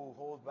no, we'll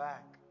hold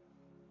back.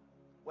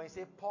 When you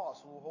say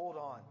pause, we'll hold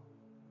on.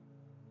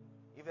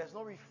 If there's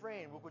no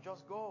refrain, we could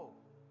just go.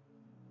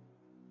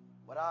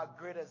 But our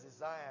greatest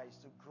desire is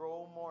to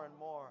grow more and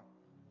more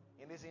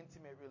this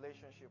intimate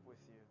relationship with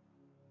you.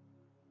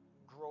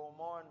 Grow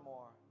more and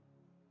more,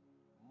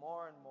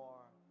 more and more.